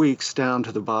 2 weeks down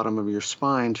to the bottom of your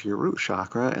spine to your root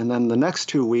chakra. And then the next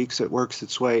 2 weeks, it works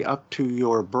its way up to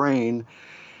your brain,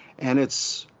 and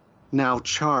it's now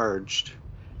charged.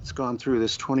 It's gone through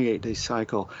this 28-day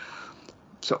cycle.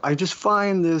 So I just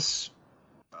find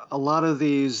a lot of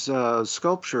these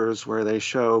sculptures where they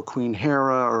show Queen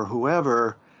Hera or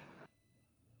whoever,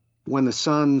 when the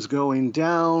sun's going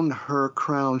down, her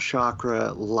crown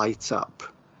chakra lights up,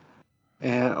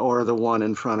 or the one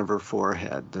in front of her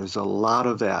forehead. There's a lot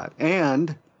of that.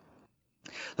 And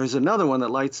there's another one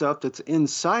that lights up that's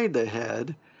inside the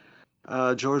head.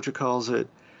 Georgia calls it,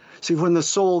 see, when the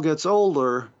soul gets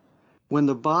older, when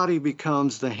the body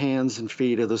becomes the hands and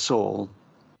feet of the soul,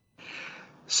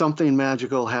 something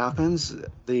magical happens.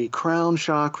 The crown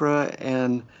chakra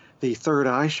and the third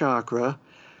eye chakra,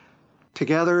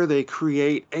 together they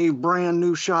create a brand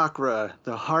new chakra,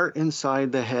 the heart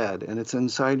inside the head, and it's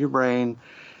inside your brain,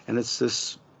 and it's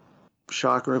this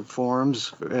chakra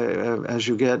forms as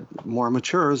you get more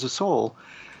mature as a soul.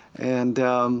 And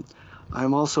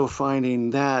I'm also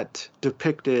finding that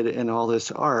depicted in all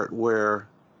this art where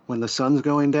when the sun's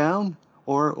going down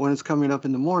or when it's coming up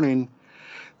in the morning,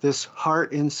 this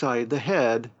heart inside the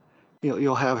head,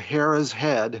 you'll have Hera's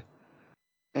head,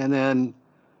 and then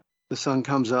the sun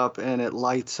comes up and it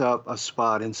lights up a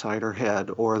spot inside her head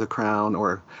or the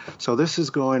crown. So this is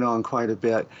going on quite a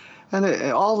bit. And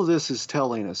all of this is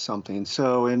telling us something.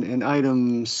 So in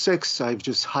item 6, I've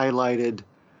just highlighted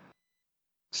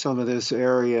some of this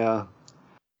area.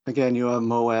 Again, you have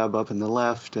Moab up in the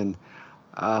left, and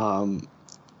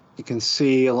you can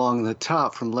see along the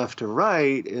top from left to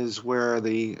right is where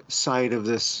the side of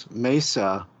this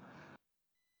mesa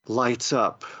lights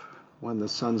up when the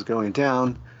sun's going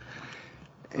down.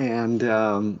 And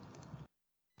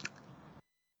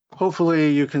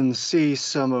hopefully you can see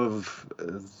some of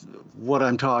what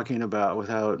I'm talking about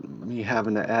without me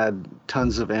having to add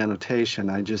tons of annotation.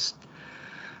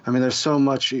 There's so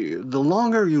much. The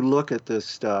longer you look at this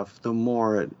stuff, the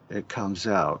more it comes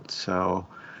out. So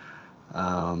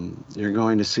you're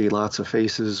going to see lots of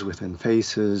faces within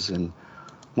faces and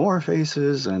more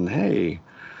faces, and hey,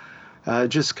 it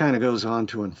just kind of goes on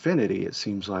to infinity, it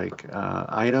seems like.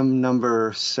 Item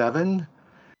number 7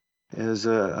 is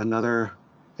another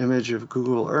image of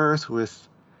Google Earth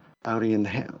without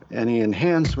any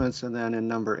enhancements. And then in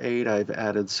number 8, I've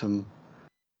added some.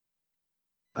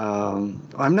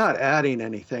 I'm not adding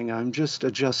anything. I'm just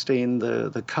adjusting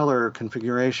the color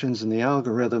configurations and the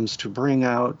algorithms to bring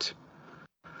out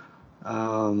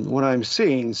what I'm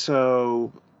seeing.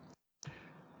 So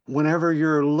whenever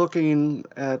you're looking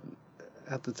at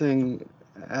the thing,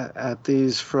 at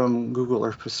these from Google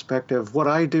Earth perspective, what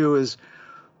I do is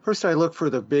first I look for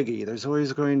the biggie. There's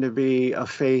always going to be a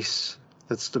face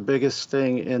that's the biggest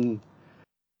thing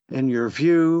in your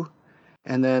view.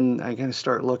 And then I'm going to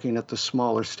start looking at the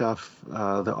smaller stuff,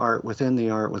 the art within the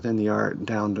art,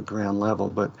 down to ground level.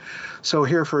 But so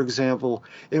here, for example,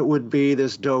 it would be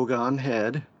this Dogon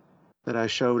head that I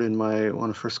showed in one of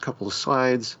the first couple of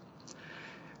slides.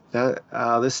 That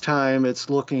this time it's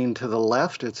looking to the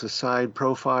left. It's a side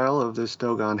profile of this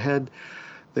Dogon head.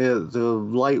 The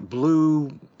light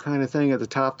blue kind of thing at the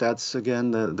top, that's again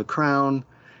the crown.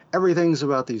 Everything's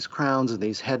about these crowns and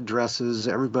these headdresses.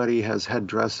 Everybody has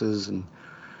headdresses and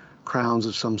crowns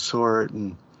of some sort.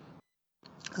 And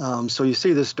so you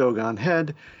see this Dogon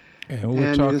head. And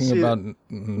we're talking about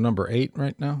number 8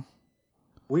 right now?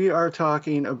 We are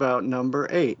talking about number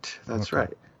 8. That's okay.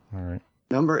 Right. All right.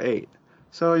 Number 8.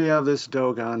 So you have this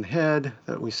Dogon head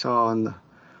that we saw on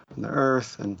the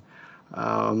Earth. And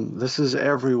this is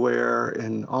everywhere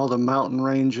in all the mountain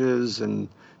ranges. And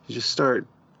you just start...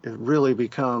 It really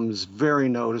becomes very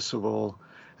noticeable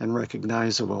and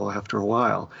recognizable after a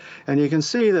while. And you can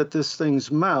see that this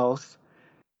thing's mouth,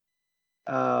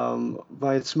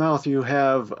 by its mouth, you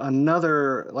have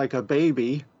another, like a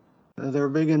baby. They're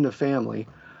big into family.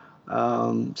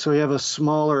 So you have a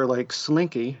smaller, like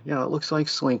Slinky. It looks like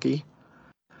Slinky.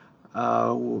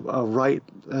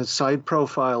 A side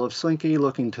profile of Slinky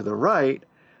looking to the right,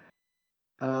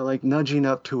 like nudging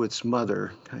up to its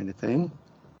mother kind of thing.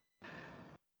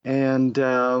 And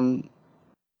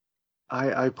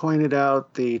I pointed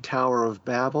out the Tower of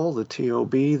Babel, the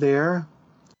TOB there,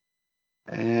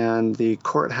 and the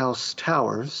courthouse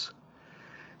towers.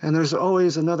 And there's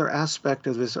always another aspect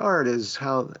of this art is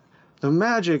how the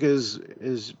magic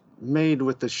is made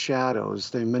with the shadows.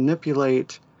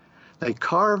 They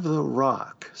carve the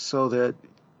rock so that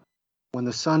when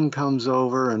the sun comes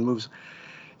over and moves,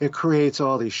 it creates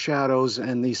all these shadows,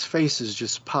 and these faces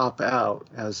just pop out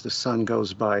as the sun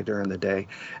goes by during the day.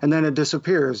 And then it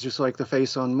disappears, just like the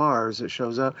face on Mars. It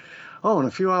shows up. Oh, and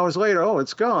a few hours later,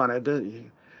 it's gone.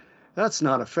 That's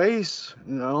not a face.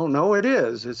 No, it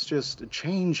is. It's just, it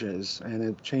changes, and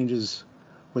it changes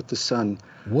with the sun.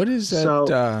 What is that?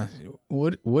 So,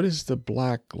 what is the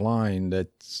black line that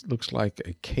looks like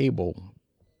a cable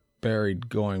buried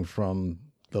going from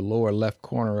the lower left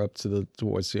corner up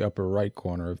towards the upper right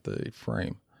corner of the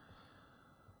frame?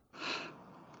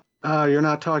 You're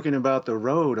not talking about the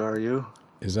road, are you?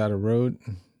 Is that a road?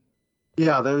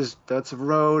 Yeah, that's a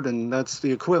road, and that's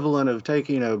the equivalent of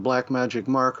taking a black magic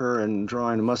marker and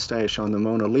drawing a mustache on the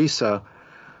Mona Lisa.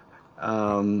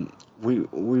 We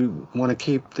want to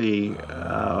keep the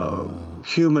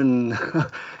human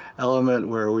element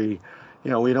where we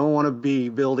don't want to be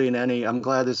building any. I'm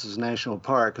glad this is a national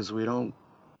park because we don't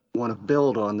want to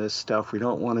build on this stuff. We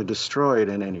don't want to destroy it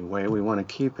in any way. We want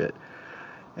to keep it.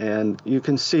 And you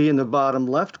can see in the bottom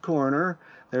left corner,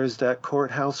 there's that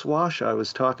courthouse wash I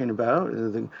was talking about.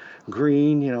 The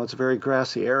green, it's a very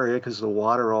grassy area because the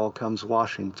water all comes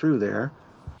washing through there.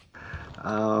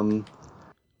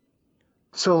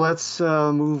 So let's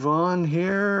move on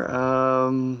here.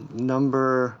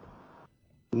 Number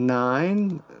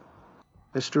 9.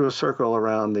 I just drew a circle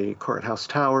around the courthouse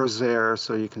towers there,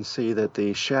 so you can see that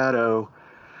the shadow,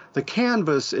 the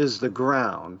canvas is the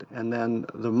ground, and then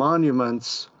the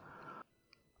monuments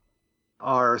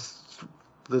are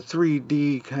the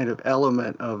 3D kind of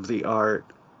element of the art.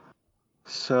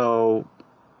 So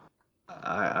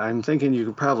I'm thinking you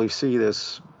could probably see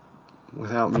this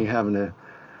without me having to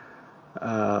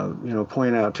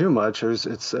point out too much.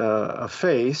 It's a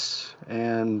face,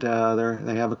 and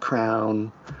they have a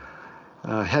crown,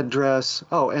 headdress.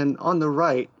 Oh, and on the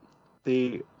right,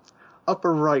 the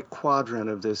upper right quadrant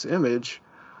of this image,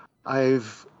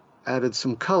 I've added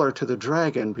some color to the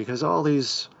dragon, because all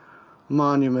these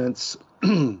monuments,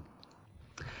 when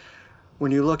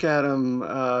you look at them,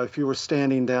 if you were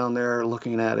standing down there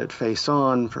looking at it face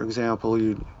on, for example,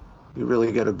 you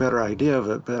really get a better idea of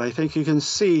it. But I think you can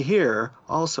see here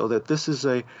also that this is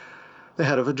the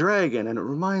head of a dragon, and it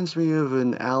reminds me of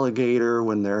an alligator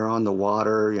when they're on the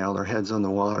water, their head's on the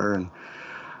water.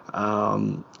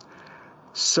 And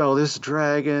so this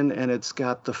dragon, and it's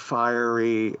got the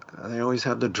fiery, they always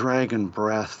have the dragon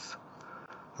breath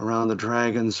around the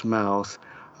dragon's mouth.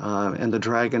 And the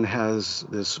dragon has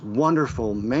this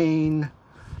wonderful mane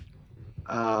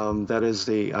that is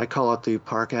I call it the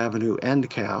Park Avenue end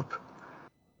cap.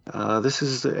 This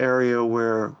is the area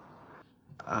where,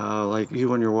 like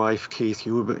you and your wife, Keith,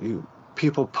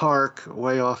 people park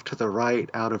way off to the right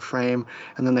out of frame,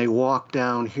 and then they walk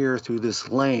down here through this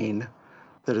lane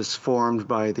that is formed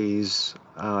by these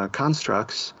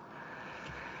constructs.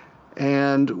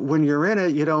 And when you're in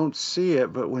it, you don't see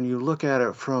it, but when you look at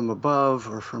it from above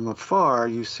or from afar,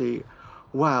 you see,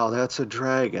 wow, that's a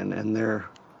dragon, and they're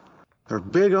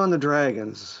big on the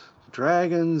dragons.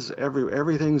 Dragons,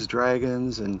 everything's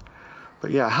dragons,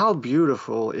 but yeah, how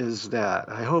beautiful is that?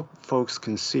 I hope folks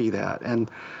can see that.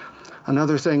 And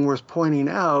another thing worth pointing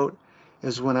out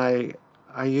is when I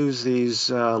use these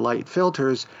light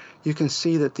filters, you can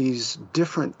see that these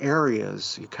different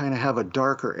areas, you kind of have a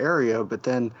darker area, but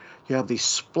then you have these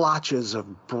splotches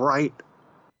of bright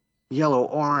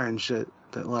yellow-orange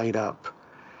that light up.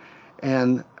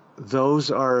 And those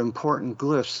are important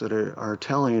glyphs that are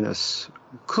telling us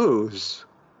clues.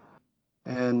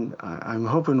 And I'm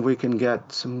hoping we can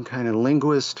get some kind of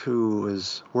linguist who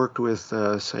has worked with,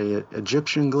 say,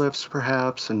 Egyptian glyphs,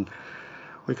 perhaps, and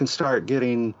we can start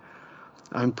getting...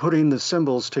 I'm putting the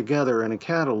symbols together in a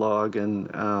catalog, and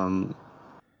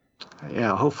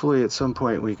hopefully at some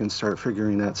point we can start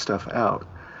figuring that stuff out.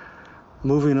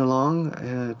 Moving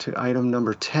along to item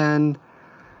number 10.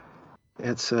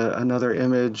 It's another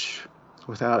image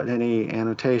without any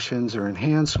annotations or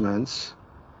enhancements.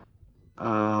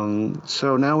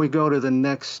 So now we go to the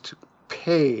next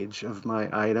page of my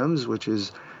items, which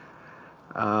is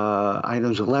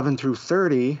items 11 through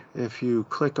 30. If you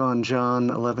click on John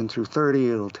 11 through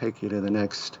 30, it'll take you to the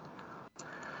next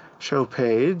show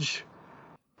page.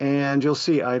 And you'll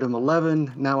see item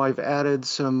 11. Now I've added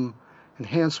some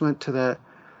enhancement to the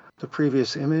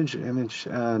previous image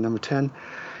number 10.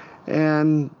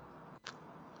 And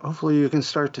hopefully you can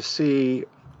start to see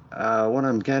what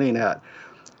I'm getting at.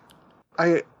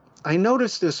 I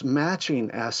noticed this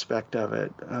matching aspect of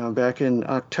it back in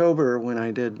October when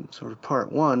I did sort of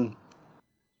part 1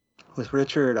 with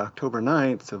Richard, October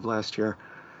 9th of last year.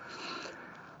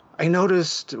 I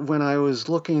noticed when I was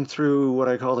looking through what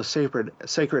I call the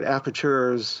sacred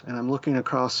apertures, and I'm looking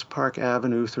across Park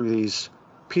Avenue through these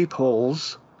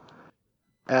peepholes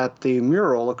at the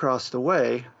mural across the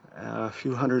way, a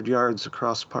few hundred yards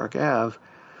across Park Ave,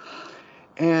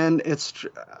 and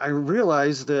I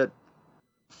realized that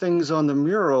things on the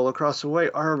mural across the way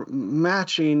are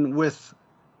matching with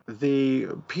the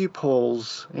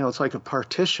peepholes. It's like a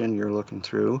partition you're looking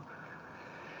through.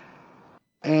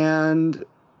 And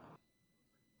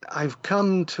I've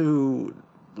come to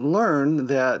learn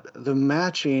that the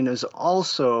matching is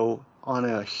also on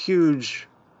a huge,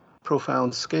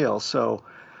 profound scale. So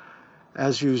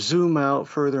as you zoom out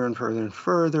further and further and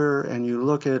further, and you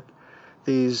look at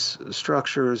these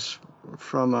structures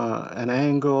from an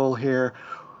angle here,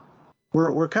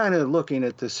 we're kind of looking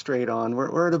at this straight on.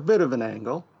 We're at a bit of an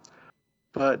angle,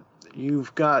 but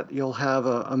you'll have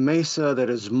a mesa that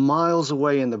is miles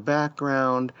away in the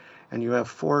background, and you have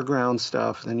foreground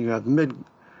stuff. Then you have the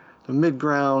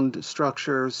midground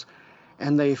structures,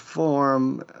 and they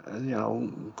form,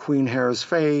 Queen Hare's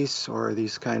face or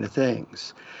these kind of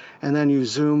things. And then you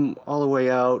zoom all the way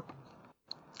out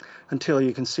until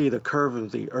you can see the curve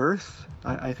of the earth.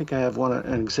 I think I have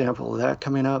an example of that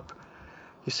coming up.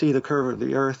 You see the curve of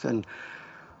the earth, and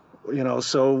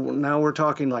So now we're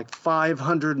talking like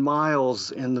 500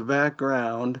 miles in the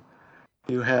background.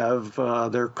 You have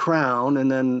their crown,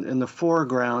 and then in the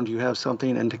foreground you have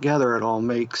something, and together it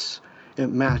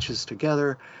matches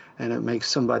together, and it makes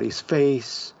somebody's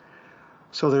face.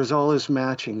 So there's all this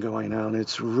matching going on.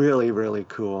 It's really, really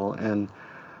cool. And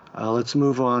let's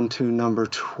move on to number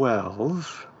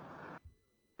 12.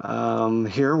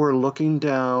 Here we're looking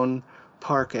down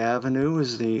Park Avenue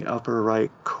is the upper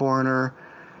right corner.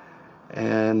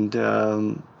 And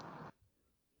it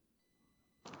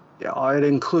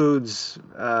includes,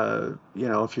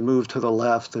 if you move to the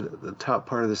left, the top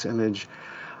part of this image,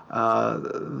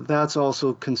 that's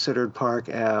also considered Park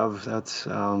Ave. That's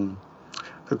the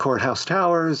courthouse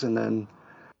towers, and then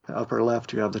the upper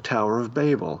left you have the Tower of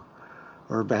Babel,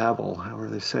 or Babel, however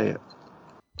they say it.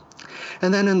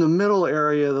 And then in the middle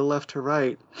area, the left to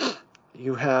right,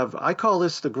 you have, I call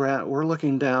this we're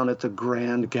looking down at the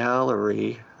Grand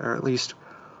Gallery, or at least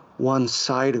one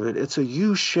side of it. It's a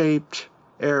U-shaped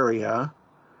area,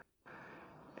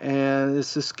 and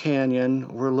it's this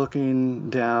canyon. We're looking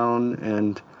down,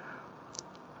 and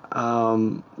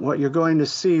what you're going to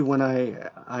see when I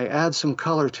add some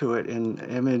color to it in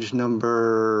image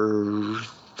number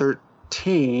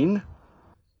 13,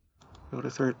 go to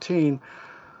 13.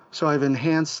 So I've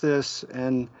enhanced this,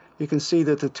 and you can see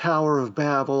that the Tower of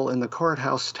Babel and the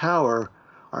courthouse tower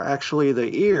are actually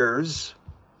the ears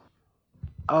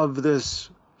of this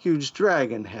huge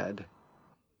dragon head.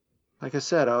 Like I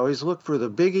said, I always look for the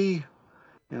biggie.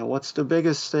 What's the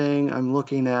biggest thing I'm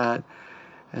looking at?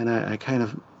 And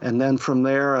and then from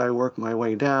there I work my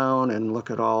way down and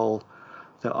look at all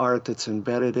the art that's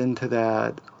embedded into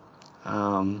that.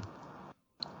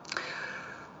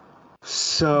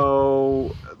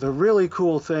 So the really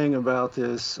cool thing about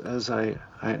this, as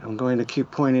I'm going to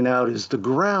keep pointing out, is the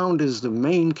ground is the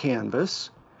main canvas,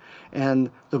 and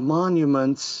the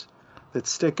monuments that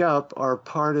stick up are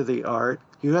part of the art.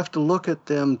 You have to look at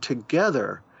them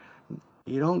together.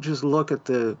 You don't just look at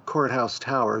the courthouse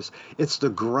towers. It's the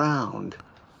ground.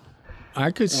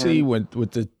 I could see with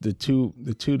the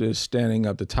two that's standing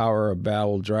up, the Tower of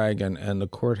Babel dragon and the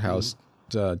courthouse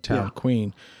town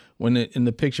queen. When in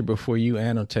the picture before you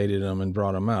annotated them and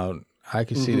brought them out, I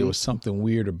could see there was something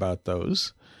weird about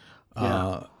those.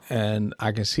 And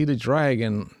I can see the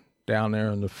dragon down there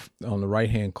on the right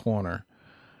hand corner,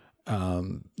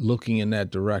 looking in that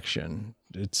direction.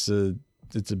 It's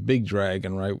a big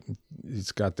dragon, right?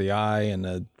 It's got the eye,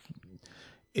 and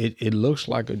it looks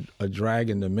like a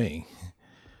dragon to me.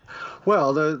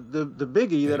 Well, the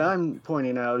biggie that I'm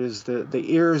pointing out is the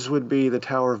ears would be the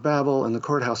Tower of Babel and the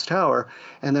courthouse tower,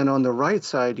 and then on the right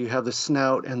side you have the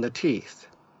snout and the teeth.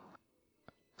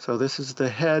 So this is the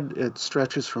head. It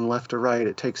stretches from left to right.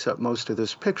 It takes up most of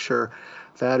this picture.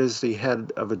 That is the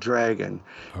head of a dragon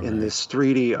in this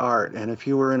 3D art. And if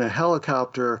you were in a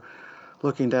helicopter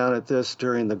looking down at this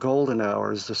during the golden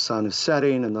hours, the sun is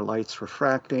setting and the light's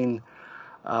refracting,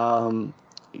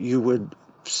 you would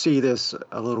see this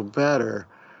a little better,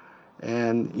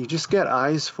 and you just get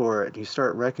eyes for it. You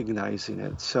start recognizing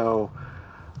it. So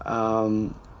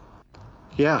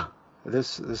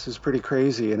this is pretty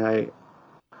crazy. And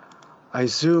I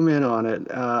zoom in on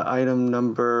it. Item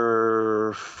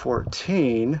number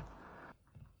 14,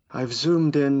 I've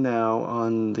zoomed in now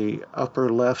on the upper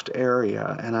left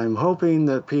area, and I'm hoping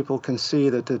that people can see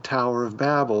that the Tower of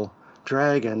Babel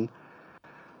dragon,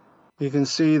 you can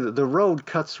see that the road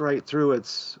cuts right through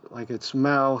its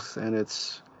mouth and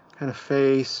its kind of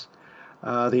face.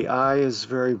 The eye is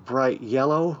very bright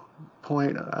yellow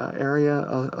point area,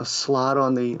 a slot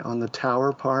on the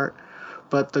tower part,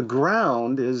 but the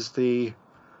ground is the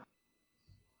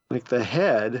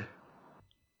head,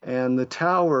 and the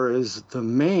tower is the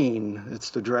mane. It's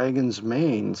the dragon's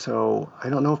mane. So I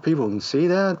don't know if people can see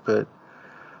that, but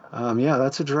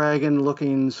that's a dragon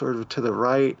looking sort of to the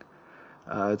right.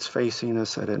 It's facing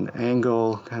us at an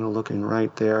angle, kind of looking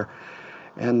right there.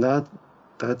 And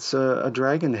that's a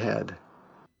dragon head.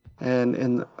 And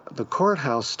in the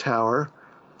courthouse tower,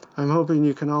 I'm hoping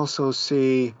you can also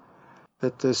see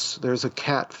that there's a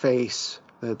cat face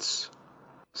that's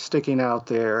sticking out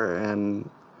there, and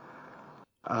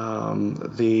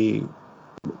the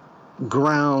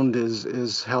ground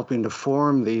is helping to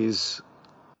form these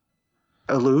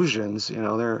illusions.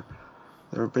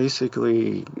 They're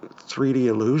basically 3D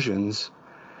illusions.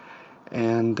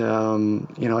 And,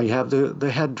 you have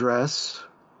the headdress.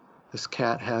 This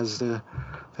cat has the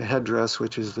headdress,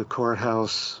 which is the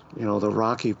courthouse, the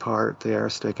rocky part there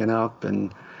sticking up.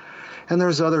 And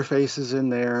there's other faces in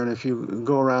there. And if you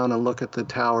go around and look at the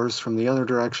towers from the other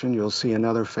direction, you'll see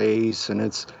another face. And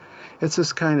it's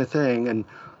this kind of thing. And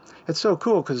it's so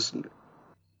cool because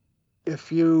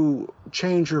if you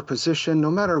change your position,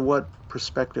 no matter what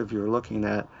perspective you're looking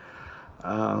at,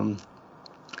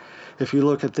 if you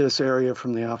look at this area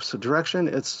from the opposite direction,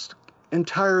 it's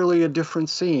entirely a different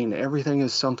scene. Everything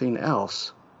is something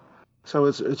else. So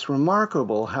it's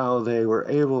remarkable how they're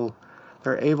able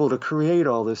to create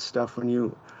all this stuff. When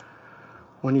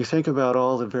you think about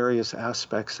all the various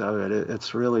aspects of it,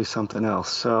 it's really something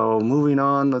else. So moving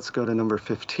on, let's go to number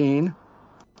 15.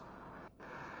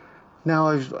 Now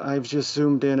I've just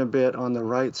zoomed in a bit on the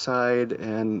right side,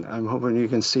 and I'm hoping you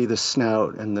can see the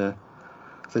snout and the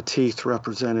teeth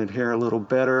represented here a little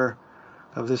better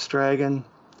of this dragon.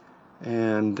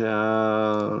 And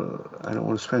I don't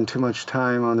want to spend too much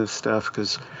time on this stuff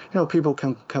because, people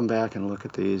can come back and look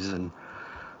at these. And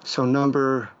so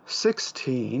number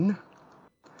 16,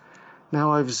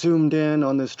 now I've zoomed in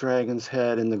on this dragon's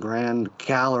head in the grand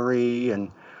gallery, and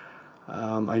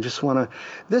I just want to,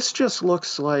 this just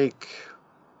looks like,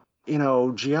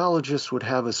 geologists would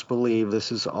have us believe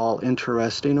this is all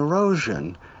interesting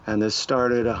erosion. And this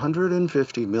started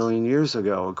 150 million years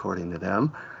ago, according to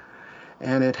them.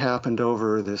 And it happened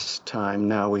over this time.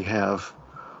 Now we have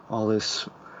all this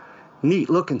neat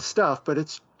looking stuff, but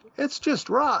it's just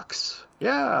rocks.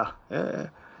 Yeah.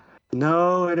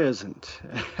 No, it isn't.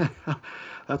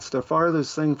 That's the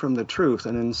farthest thing from the truth.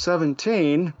 And in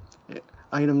 17,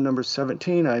 item number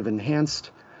 17, I've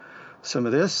enhanced some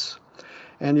of this.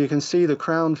 And you can see the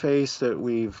crown face that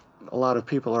a lot of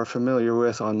people are familiar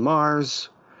with on Mars.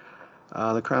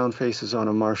 The crown face is on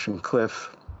a Martian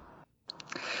cliff.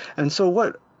 And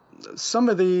so some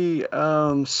of the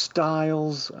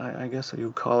styles, I guess you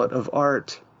would call it, of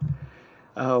art,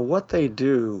 what they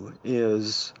do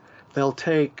is they'll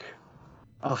take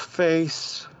a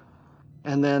face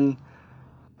and then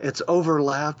it's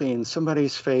overlapping.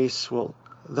 Somebody's face a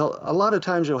lot of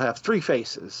times you'll have three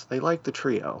faces. They like the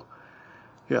trio.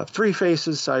 You have three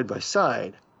faces side by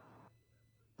side.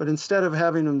 But instead of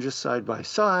having them just side by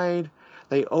side,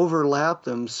 they overlap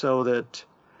them so that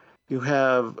you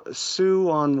have Sue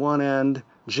on one end,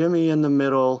 Jimmy in the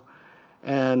middle,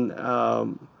 and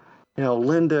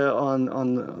Linda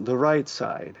on the right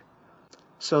side.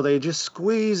 So they just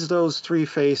squeeze those three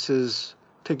faces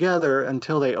together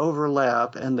until they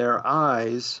overlap, and their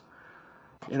eyes,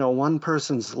 one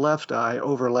person's left eye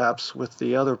overlaps with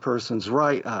the other person's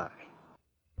right eye.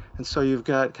 And so you've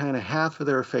got kind of half of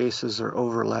their faces are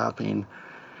overlapping,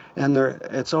 and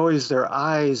it's always their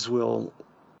eyes will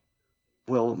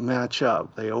match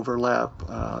up. They overlap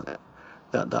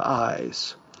the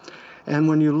eyes. And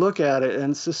when you look at it,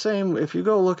 and it's the same, if you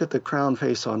go look at the crown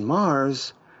face on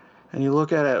Mars, and you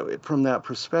look at it from that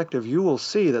perspective, you will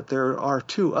see that there are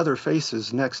two other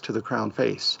faces next to the crown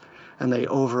face, and they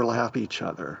overlap each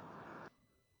other.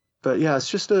 But yeah, it's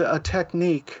just a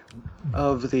technique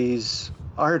of these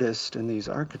artists and these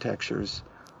architects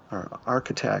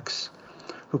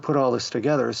who put all this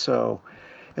together. So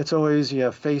it's always, you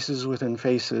have faces within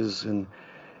faces, and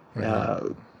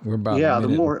we're about a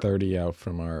minute 30 out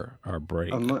from our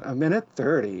break. A minute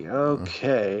 30.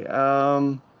 Okay.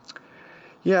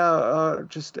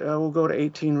 We'll go to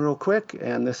 18 real quick,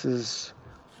 and this is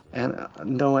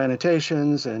no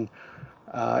annotations, and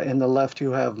in the left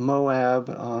you have Moab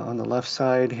on the left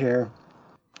side here.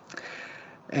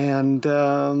 And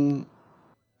we'll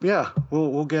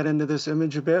get into this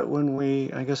image a bit when we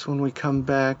come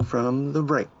back from the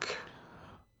break.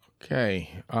 Okay,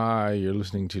 you're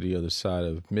listening to The Other Side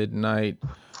of Midnight.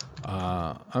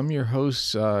 I'm your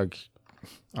host,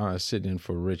 sitting in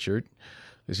for Richard,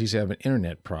 because he's having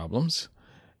internet problems.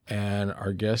 And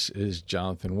our guest is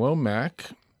Jonathan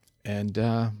Womack, and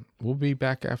we'll be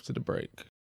back after the break.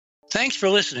 Thanks for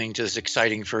listening to this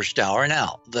exciting first hour.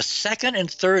 Now, the second and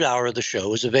third hour of the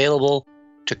show is available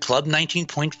to Club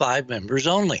 19.5 members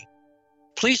only.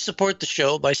 Please support the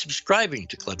show by subscribing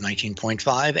to Club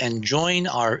 19.5 and join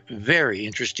our very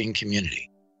interesting community.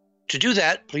 To do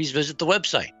that, please visit the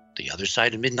website,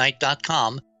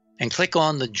 theothersideofmidnight.com, and click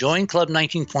on the Join Club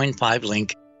 19.5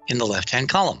 link in the left-hand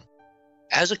column.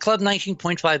 As a Club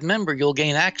 19.5 member, you'll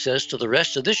gain access to the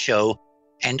rest of this show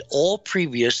and all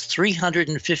previous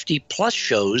 350-plus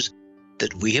shows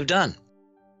that we have done.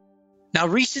 Now,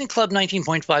 recent Club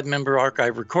 19.5 member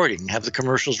archive recordings have the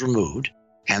commercials removed,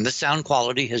 and the sound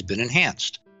quality has been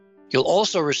enhanced. You'll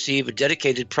also receive a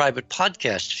dedicated private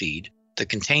podcast feed that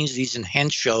contains these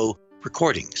enhanced show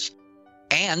recordings.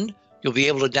 And you'll be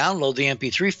able to download the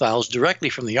MP3 files directly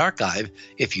from the archive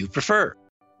if you prefer.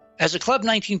 As a Club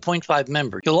 19.5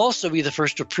 member, you'll also be the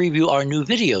first to preview our new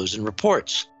videos and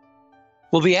reports.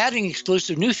 We'll be adding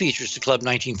exclusive new features to Club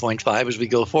 19.5 as we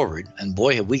go forward, and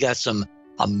boy, have we got some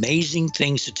amazing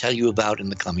things to tell you about in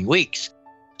the coming weeks.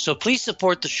 So please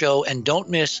support the show and don't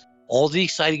miss all the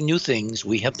exciting new things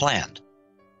we have planned.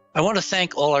 I want to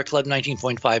thank all our Club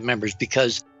 19.5 members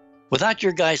because without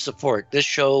your guys' support, this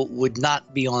show would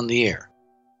not be on the air.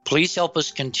 Please help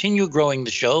us continue growing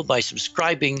the show by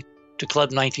subscribing to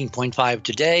Club 19.5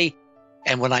 today.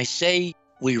 And when I say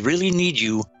we really need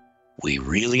you, we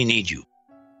really need you.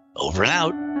 Over and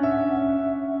out.